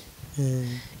bwenge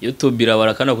YouTube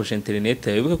irabara kandi wakoresheje internet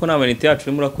yawe bivuga ko nta manite yacu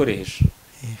urimo urakoresha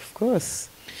of course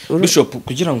Bishop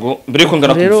kugira ngo mbere ko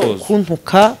ngana rero kusoza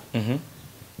kuntuka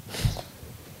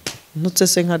nutse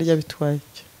se nkarya bitwaye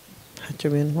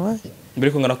ntacyo bintwaye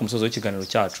mbere ko ngana ku musozo w'ikiganiro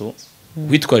cyacu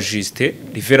witwa Juste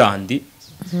Riverandi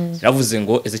yavuze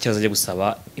ngo Ezekiel azajya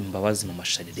gusaba imbabazi mu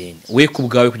Charilen we ku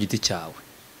bwawe ku giti cyawe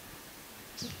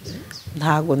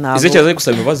ntago nabo Ezekiel azajya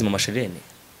gusaba imbabazi mu Charilen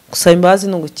gusaba imbabazi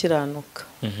no gukiranuka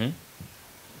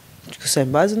gusaba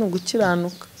imbabazi no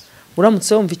gukiranuka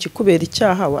uramutse wumva ikikubera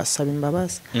icyaha wasaba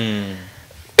imbabazi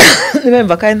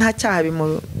nibemva kandi nta cyaha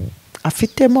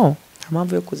afitemo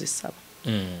mpamvu yo kuzisaba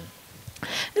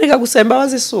reka gusaba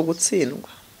imbabazi si ugutsindwa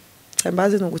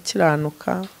imbabazi ni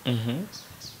ugukiranuka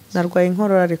narwaye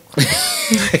inkorora ariko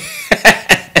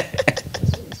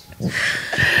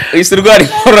isi rwari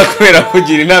inkorora kubera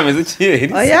kugira inama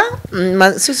Ezekiel oya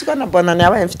susiko na bonane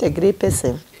yabaye mfite grippe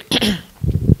se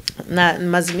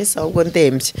maze iminsi ahubwo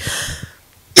ndembye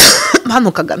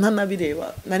mpanukaga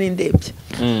ntanabireba nari ndembye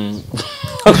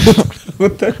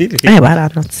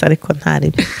baranutse ariko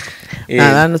ntari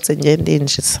naranutse ngiye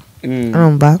ndinjiza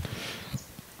urumva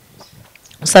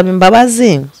usaba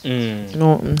imbabazi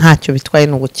ntacyo bitwaye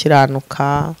no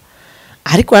gukiranuka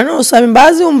ariko nanone usaba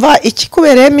imbabazi wumva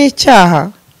ikikubereyemo icyaha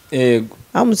yego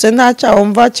amutse nta cyaha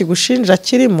wumva kigushinja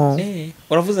kirimo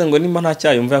uravuze ngo nimba nta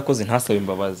cyaha yumva yakoze ntasabe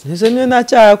imbabazi ese niyo nta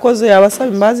cyaha yakoze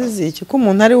yabasaba imbabazi ziki ko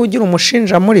umuntu ari ugira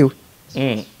umushinja muri we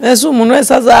ese umuntu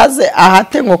wese azaze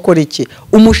ahate ngo kora iki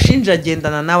umushinja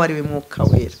agendana nawe ari we mwuka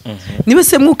wera niba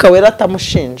se mwuka wera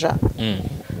atamushinja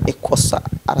ikosa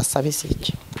arasaba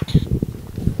iki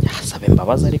yasaba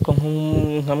imbabazi ariko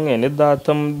nka mwene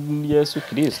data Yesu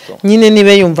Kristo nyine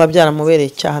nibe yumva byaramubereye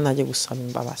icyaha najye gusaba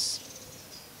imbabazi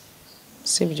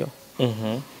sibyo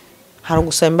hari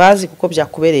gusaba imbabazi kuko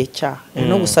byakubereye icyaha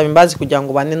no gusaba imbabazi kugira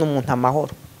ngo bane n'umuntu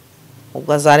amahoro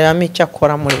ubwo azarebamo icyo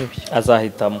akora muri ibyo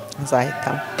azahitamo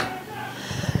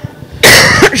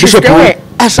Bishop we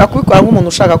ashaka kubikora nk'umuntu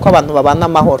ushaka ko abantu babana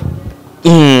amahoro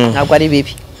ntabwo ari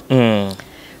bibi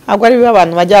ntabwo ari bibi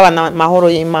abantu bajya babana amahoro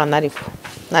y'Imana ariko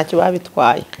ntacyo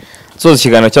babitwaye soza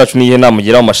ikiganiro cyacu niye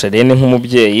namugira mu Charilen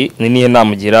nk'umubyeyi niye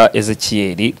namugira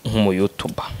Ezekiel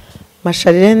nk'umuyutuba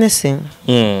Charilen se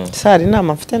sari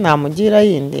inama mfite namugira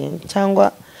yindi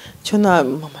cyangwa cyo na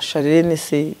Charilen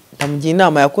se ndamugira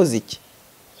inama yakoze iki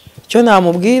cyo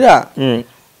namubwira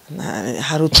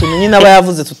hari utuntu nyine aba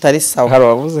yavuze tutari sawa hari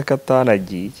abavuze ko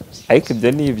atanagiye ariko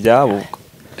ibyo ni ibyabo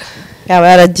yaba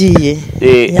yaragiye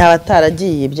yaba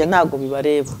ataragiye ibyo ntago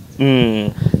bibareba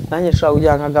nanjye nshobora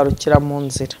kugira ngo agarukira mu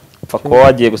nzira pfa ko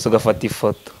wagiye gusa ugafata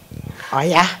ifoto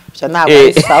oya ibyo ntabwo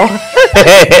ari sawa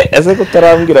ese ko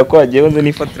utarambwira ko wagiye wenda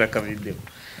nifatira akavideo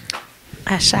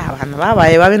abantu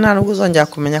babaye babi nta nubwo uzongera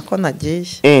kumenya ko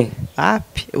nagiye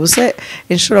hapi ubuse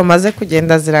inshuro maze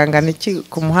kugenda zirangana iki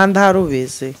ku muhanda hari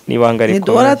ubizi nibanga ariko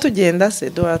duhora tugenda se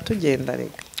duhora tugenda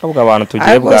rega ahubwo abantu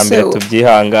tugiye bwa mbere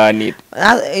tubyihanganira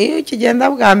iyo ukigenda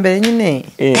bwa mbere nyine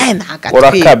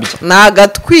urakabya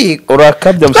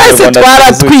urakabya twese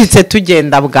twaratwitse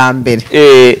tugenda bwa mbere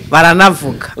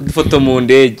baranavuga udufoto mu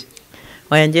ndege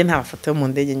oya ngiye nta mafoto yo mu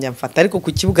ndege njya mfata ariko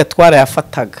ku kibuga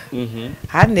twarayafataga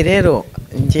handi rero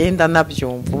ngenda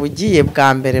nabyumva ubugiye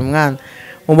bwa mbere mwana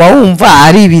uba wumva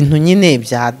ari ibintu nyine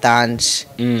bya danje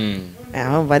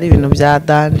wumva ari ibintu bya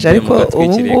danje ariko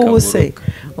ubu ngubu se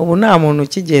ubu nta muntu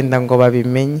ukigenda ngo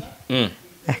babimenye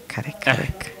reka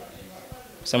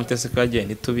samutese ko yagiye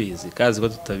ntitubizi kazi ko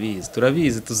tutabizi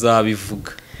turabizi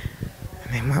tuzabivuga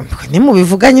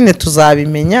nimubivuga nyine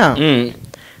tuzabimenya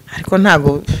ariko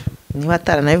ntago niba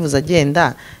ataranabivuze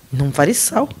agenda numva ari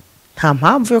sawa nta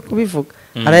mpamvu yo kubivuga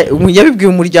yabibwiye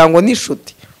umuryango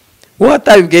n'inshuti wowe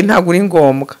atabibwiye ntabwo uri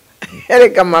ngombwa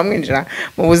erega mwinjira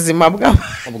mu buzima bw'abantu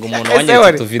ubwo umuntu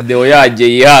wanyeretse utuvideo yagiye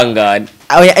yihangane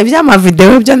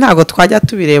iby'amavideo byo ntabwo twajya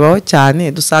tubirebaho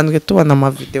cyane dusanzwe tubona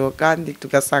amavideo kandi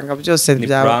tugasanga byose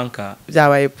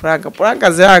byabaye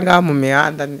puranka ziranga mu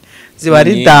mihanda ziba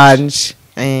ari danje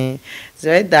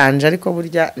ziba ari danje ariko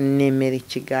burya nemera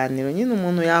ikiganiro nyine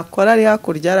umuntu yakora ari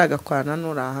hakurya agakorana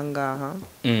n'uri ahangaha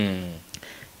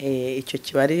icyo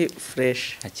kiba ari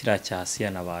fresh akira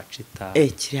cyasiya nabacita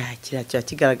kiriya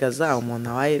kigaragaza umuntu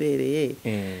awaherereye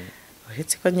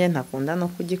uretse ko nyine ntakunda no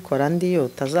kugikora ndiyo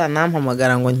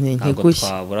utazanampamagara ngo nkigushye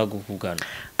twabura kuvugana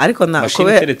ariko mashini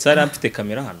iteretse hari mfite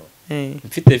kamera hano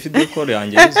mfite video call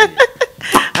yanjye yuzuye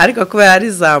ariko kubera ari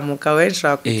zamuka wenshi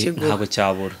wakukigura ntabwo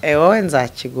cyabura wowe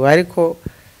nzakigura ariko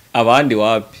abandi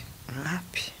wapi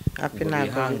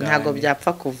ntabwo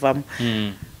byapfa kuvamo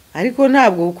ariko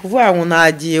ntabwo kuvuga ngo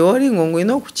nagiye wori ngo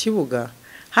ngwino ku kibuga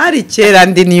hari kera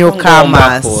ndi niyo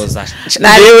kamazi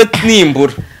narewe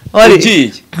nimbura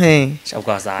ugiye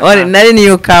ori nari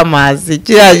niyo kamazi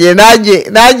kiragiye nagiye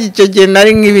icyo gihe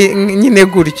nari nyine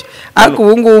gutyo ariko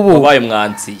ubu ngubu wabaye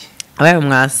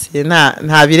umwansiye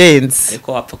nta birenze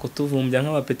ariko wapfa kutuvumbya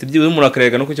nk'abapeti byiwe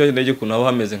murakarega no ku kibazo ndege kuntu abo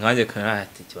hameze nkanjye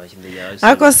karate kibakinde yaje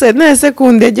ariko se nese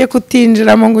ku ndege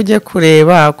kutinjiramo ngo ujye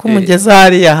kureba ko umugeza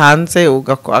hariya hanze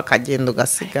akagenda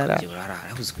ugasigara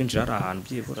uzi kwinjira ari ahantu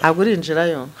byibura ntabwo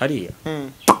urinjirayo hariya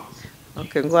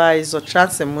ngo izo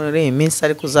chance muri iyi minsi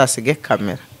ariko uzasige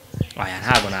kamera aya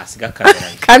ntabwo nasiga kamera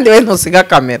kandi we ntusiga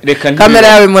kamera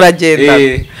yawe muragenda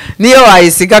niyo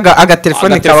wayisiga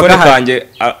agatelefone kawe gahanje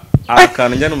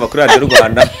akantu njya numva kuri Radio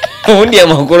Rwanda ubundi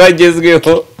amakuru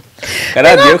agezweho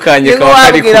radio kanje kawa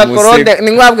kari kumuseka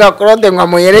ni ngwabwa Claude ngo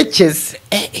amuyerekeze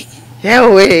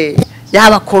yewe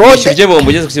yaba Claude je bombo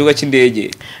ugeze ku kibuga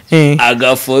cy'indege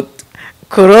agafoto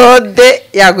Claude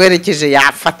yagwerekeje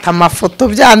yafata amafoto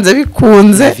byanze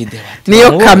bikunze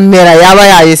niyo kamera yaba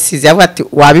yayisize yavuga ati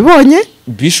wabibonye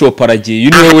Bishop aragiye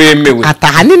niwe wemewe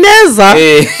atahani neza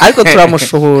ariko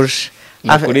turamushuhuje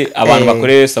abantu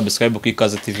bakore subscribe ku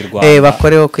Ikaze TV Rwanda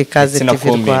bakoreho ku Ikaze TV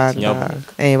Rwanda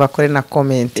bakore na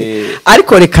comment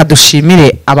ariko reka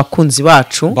dushimire abakunzi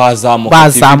bacu bazamuka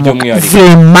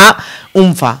vraiment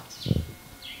umva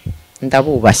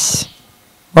ndabubashye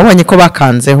babonye ko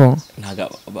bakanzeho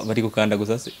bari gukanda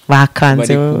gusa se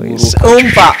bakanzeho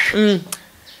umva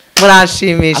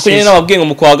murashimishe akenye nababwiye ngo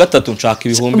mu kwa gatatu nshaka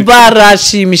ibihumbi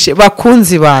barashimishe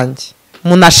bakunzi banje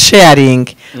muna sharing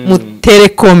mutere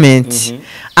comment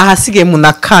ahasigaye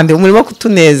munakande umurimo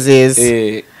kutunezeza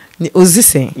ni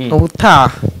uzise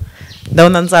ubutaha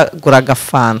ndabona nzagura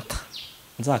agafanta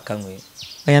nzakanywe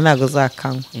oya nago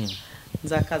zakanywe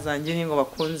nzakazangira ngo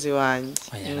bakunzi banjye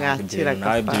mwakira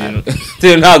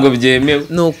agafanta ntago byemewe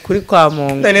ni ukuri kwa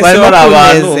Mungu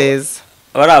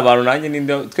bari abantu nanjye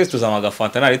ninde twese tuzama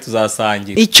agafanta nari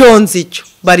tuzasangira icyo nzi cyo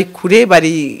bari kure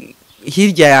bari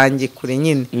hirya yanjye kure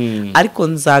nyine ariko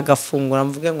nzagafungura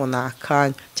mvuge ngo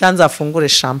nakanya cyangwa nzafungure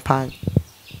champagne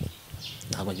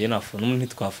ntabwo ngiye nafuna umuntu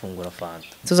ntitwafungura fanta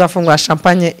tuzafungura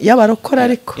champagne y'abarokora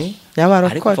ariko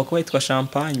y'abarokora ariko yitwa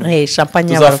champagne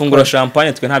champagne tuzafungura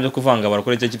champagne twe ntabyo kuvanga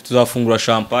abarokora cyo tuzafungura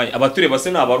champagne abatureba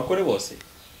se nabarokore bose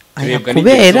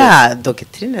kubera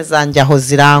doctrine zanjye aho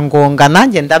zirangonga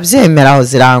nanjye ndabyemera aho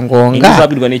zirangonga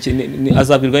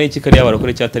azabwirwa n'iki kari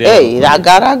y'abarokore cyatari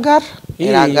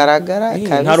iragaragara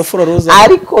nta rufuro ruza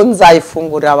ariko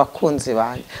nzayifungurira abakunzi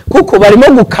banjye kuko barimo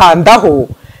gukandaho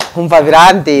nkumva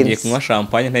birandenze kunywa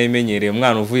champagne ntayimenyereye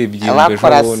umwana uvuye ibyimbe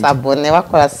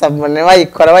bakora sabone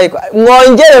bayikora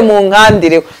mwongere mu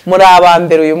nkandire muri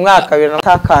abambere uyu mwaka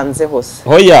takanze hose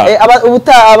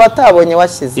abatabonye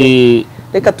washyize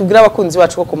reka tubwire abakunzi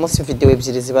bacu ko ku munsi video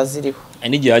ebyiri ziba ziriho hari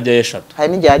n'igihe hajyaho eshatu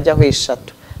hari n'igihe hajyaho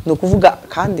eshatu ni ukuvuga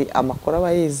kandi amakuru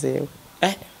aba yizewe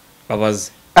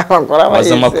babaze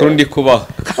baza amakuru ndi kubaha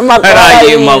amakuru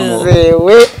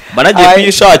yizewe banagiye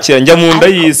kwishakira njya mu nda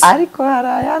y'isi ariko hari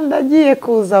ayandi agiye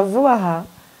kuza vuba aha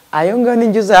ayo ngayo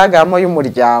n'injye uzayagamo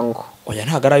y'umuryango oya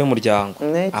ntabwo ari ay'umuryango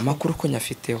amakuru ko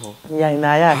nyafiteho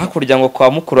hakurya ngo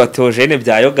kwa mukuru wa Theogene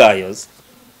byayogayoza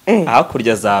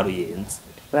hakurya za Ruyenzi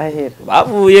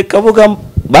bavuye Kabuga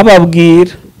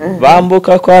bababwira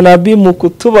bambuka kwa Nabimuku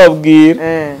tubabwira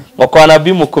ngo kwa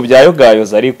Nabimuku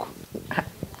byayogayoza ariko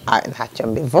ntacyo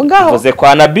mbivugaho uvuze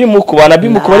kwa Nabimuku bari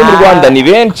mu Rwanda ni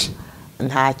benshi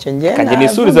ntacyo ngenda kandi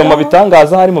nisurize mu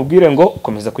bitangaza hari mubwire ngo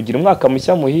komeza kugira umwaka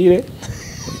mushya muhire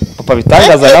papa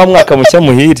bitangaza nawe umwaka mushya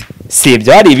muhire si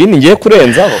ibyo hari ibindi ngiye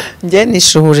kurenzaho ngiye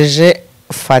nishuhurije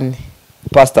Fani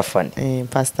Pastor Fanny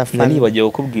Pastor Fanny nanibagiye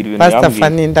kukubwira ibintu Pastor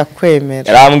Fanny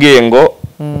ndakwemera yarambwiye ngo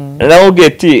naramubwiye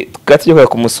ati tukatujye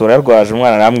kumusura yarwaje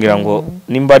umwana arambwira ngo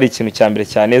nimba ari ikintu cyambere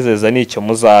cyanezeza nicyo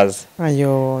muzaze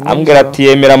ayo ambwira ati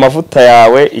yemera amavuta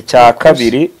yawe icya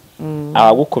kabiri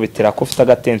abagukubitira ko ufite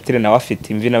agatentire nawe afite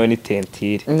imvi nawe ni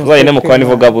tentire uzayine mu kwani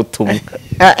vuga butumwa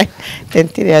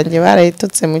tentire yanjye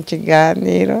barayitutse mu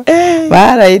kiganiro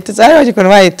barayitutse ari bagikora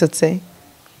bayitutse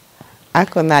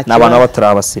ako nta n'abantu batari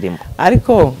abasirimu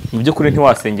ariko mu by'ukuri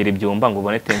ntiwasengera ibyumba ngo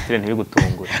ubone tentire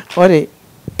ntibigutungure ore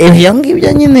ibyo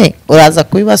ngibyo nyine uraza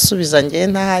kubibasubiza njye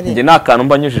ntahari njye nta kantu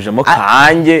mba nyujijemo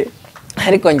kanjye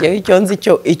ariko njyewe icyo nzi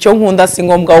icyo nkunda si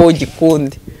ngombwa wowe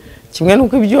ugikunde kimwe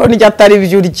nuko ibyo ndya atari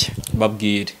ibyo urya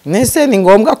babwire nese ni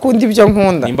ngombwa kundi ibyo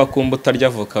nkunda nimba kumba utarya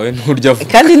avoka we nturya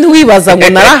avoka kandi ntiwibaza ngo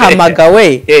narahamagawe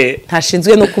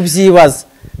ntashinzwe no kubyibaza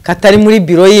katari muri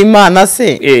biro y'Imana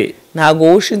se ntago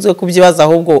wowe ushinzwe kubyibaza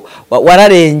ahubwo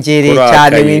wararengereye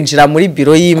cyane winjira muri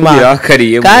biro y'Imana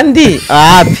kandi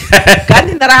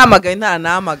narahamagawe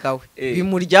ntanahamagawe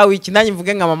bimuryaho iki nanjye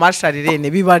mvuge nka mama Charilen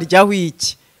bibaryaho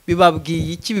iki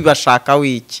bibabwiye iki bibashakaho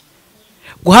iki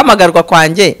guhamagarwa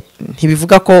kwanjye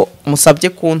ntibivuga ko musabye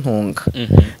kuntunga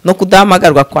no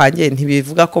kudahamagarwa kwanjye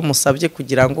ntibivuga ko musabye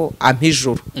kugira ngo ampe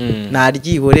ijuru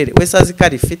naryihorere wese azi ko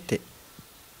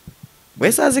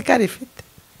arifite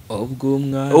ubwo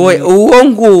umwana uwo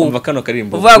nguwo umva kano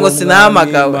karimbo uvuga ngo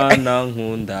sinahamagawe Imana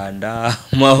nkundanda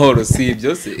mahoro si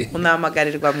ibyo se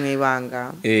unamagarirwa mu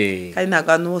ibanga kandi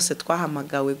ntabwo abantu bose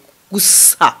twahamagawe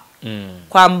gusa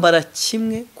kwambara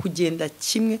kimwe kugenda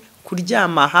kimwe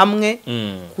kuryama hamwe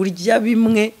kurya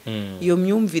bimwe iyo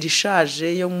myumvire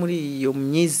ishaje yo muri iyo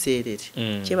myizerere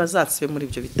cye bazatsibe muri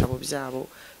ibyo bitabo byabo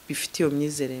bifite iyo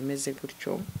myizerere imeze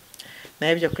gutyo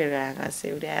naye byo kweranga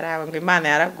se uri yaraba ngo Imana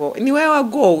yaragowe ni wewe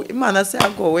wagowe Imana se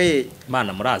yagowe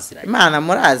Imana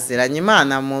muraziranye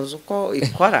Imana muzi uko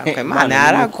ikora ko Imana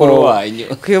yaragowe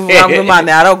kwivuga ngo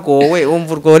Imana yaragowe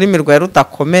umva urwo rurimi rwawe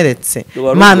rutakomeretse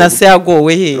Imana se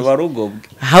yagowe he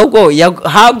ahubwo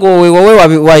hagowe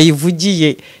wowe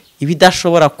wayivugiye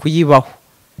ibidashobora kuyibaho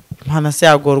Imana se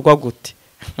yagorwa gute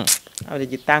ari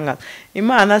gitanga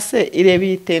Imana se ireba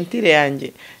itentire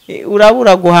yanjye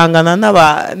urabura guhangana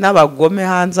n'abagome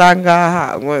hanze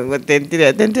angaha ngo tentire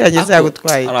yanjye se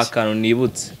yagutwaye ari akantu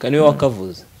nibutse kandi we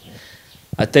wakavuze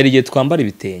atari igihe twambara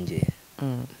ibitenge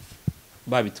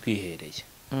babitwihereye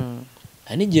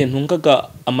hari igihe ntungaga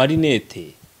amarinete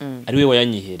ari we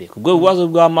wayanyihereye kubwo ububazo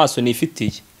bw'amaso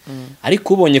nifitiye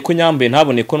ariko ubonye ko nyambaye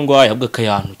ntabone ko ndwaye ahubwo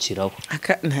akayantukiraho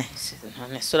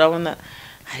none urabona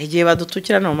hari igihe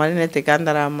badutukira no marinete kandi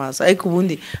ari amaso ariko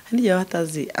ubundi hari igihe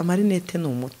batazi amarinete ni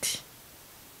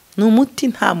umuti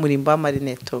nta murimbo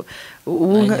w'amarinete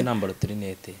ubu nambara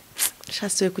turinete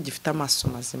shase we kugifite amaso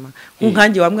mazima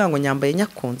nkanjye wambwa ngo nyambaye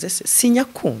nyakunze se si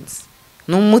nyakunze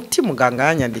ni umuti muganga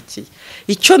yanyandikiye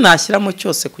icyo nashyiramo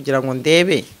cyose kugira ngo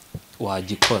ndebe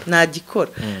wagikora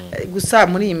nagikora gusa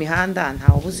muri iyi mihanda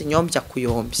ntawe ubuze inyombya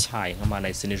kuyombya hayi nk'amana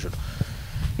isi nijoro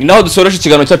ni naho dusoresha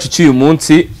ikiganiro cyacu cy'uyu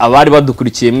munsi abari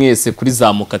badukurikiye mwese kuri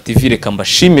Zamuka TV reka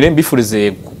mbashimire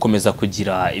mbifurize gukomeza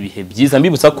kugira ibihe byiza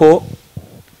mbibutsa ko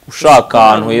ushaka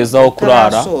ahantu heza ho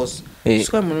kurara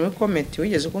swa muri comment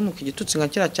wigeze kunuka igitutsi nka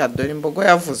kira cya dore imbogo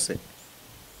yavuze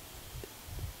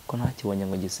ko ntakibonye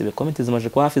ngo gisibe comment zimaje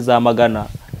ko hafi za magana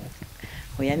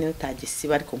oya niyo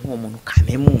tagisiba ariko nk'uwo muntu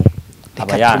kamemu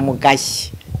reka tumugaye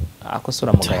ako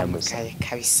sura mugaya gusa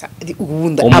kabisa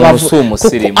ubundi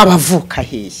abavuka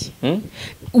hehe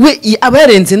we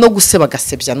abarenze no guseba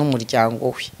gasebya n'umuryango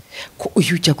we ko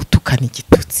uyu ujya gutukana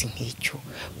igitutsi nk'icyo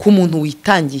ku muntu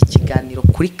witangiye ikiganiro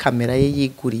kuri kamera ye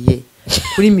yiguriye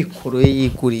kuri mikoro ye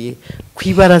yiguriye ku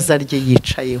ibaraza rye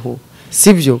yicayeho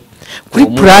sibyo kuri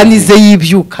plani ze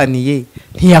yibyukaniye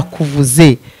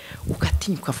ntiyakuvuze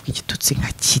ugatinyuka avuga igitutsi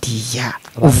nka kiriya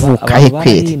uvuka he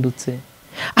kweri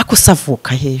ako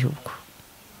savuka he yuko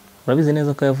urabizi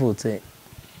neza ko yavutse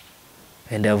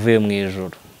wenda yavuye mu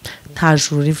ijuru nta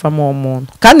juru rivamo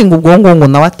umuntu kandi ngo ubwongo ngo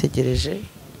nawe ategereje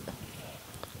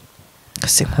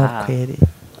gase nkokwere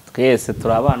twese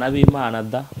turi abana b'Imana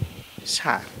da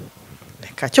sha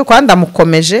reka cyo kwanda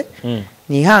mukomeje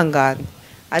nihangane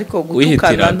ariko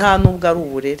gutukana nta nubwo ari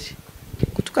uburere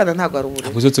gutukana ntago ari uburere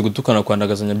aguzetse gutukana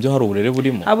kwandagazanya byo hari uburere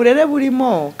burimo aburere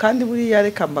burimo kandi buriya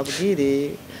reka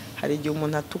mbabwire hari igihe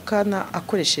umuntu atukana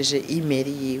akoresheje email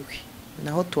yiwe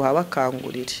naho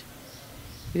tuhabakangurire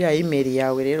biriya email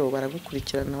yawe rero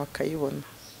baragukurikirana bakayibona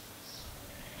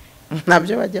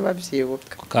nabyo bajye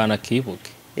babyibuka kana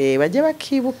kibuke bajye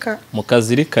bakibuka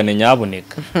mukazirikane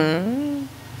nyaboneka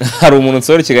hari umuntu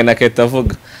nsoro kiganira akahita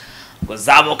avuga ngo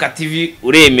zamuka TV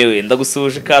uremewe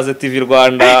ndagusuje ikaze TV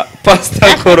Rwanda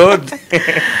Pastor Claude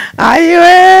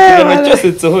ayiwe ikintu cyose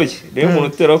nsohoye rero umuntu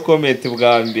utera comment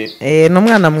bwa mbere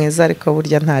n'umwana mwiza ariko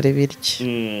burya ntari birye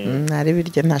ntari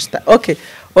birye ntashita okay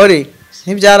ori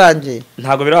ntibyarangiye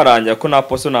ntago birarangira ko na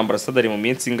poso na ambassador mu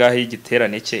minsi ngahe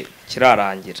y'igiterane cye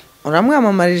kirarangira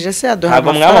uramwamamarije se yaduha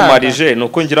ntabwo mwamamarije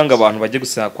nuko ngira ngo abantu bajye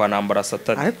gusenga kwa nambara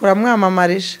Saturday ariko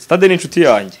uramwamamarije Saturday ni inshuti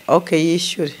yanjye okay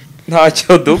yishyure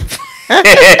ntacyo dupfa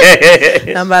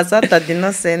nambara Saturday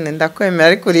no sene ndakwemera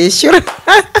ariko urishyura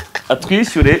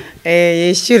atwishyure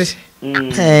yishyure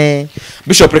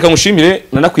Bishop reka ngushimire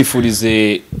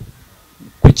nanakwifurize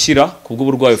gukira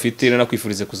kubw'uburwayi ufite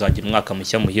nanakwifurize kuzagira umwaka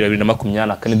mushya muhira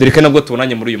 2024 dore ko nabwo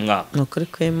tubonanye muri uyu mwaka nukuri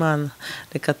ko Imana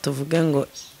reka tuvuge ngo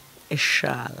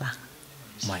inshallah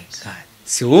my god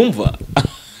si wumva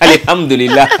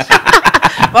alhamdulillah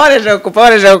bareje kupa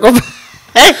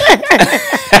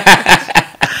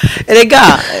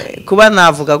rega kuba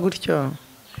navuga gutyo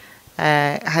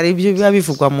hari ibyo biba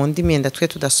bivugwa mu ndimi yenda twe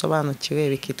tudasobanukiwe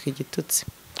bikitwa igitutsi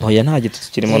oya nta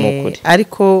gitutsi kirimo n'ukuri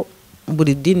ariko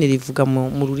buri dini rivuga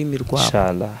mu rurimi rwabo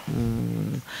inshallah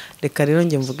reka rero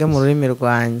nge mvuge mu rurimi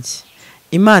rwanjye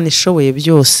Imana ishoboye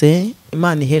byose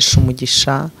Imana ihesha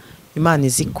umugisha Imana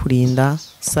izi kurinda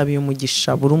sabiye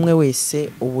umugisha buri umwe wese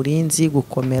uburinzi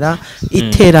gukomera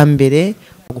iterambere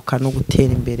gukana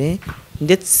gutera imbere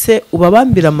ndetse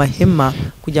ubabambira amahema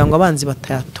kugira ngo abanzi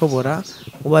batayatobora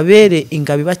ubabere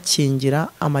ingabi bakingira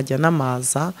amajya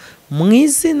n'amaza mu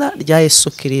izina rya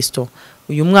Yesu Kristo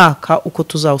uyu mwaka uko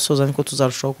tuzawusoza niko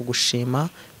tuzarushaho kugushima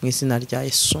mu izina rya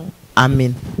Yesu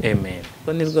amen amen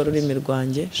ko nirwo rurimi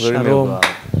rwanjye shalom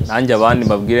nanjye abandi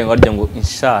babwire ngo arya ngo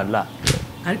inshallah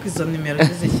ariko izo nimero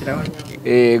zishyiraho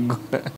yego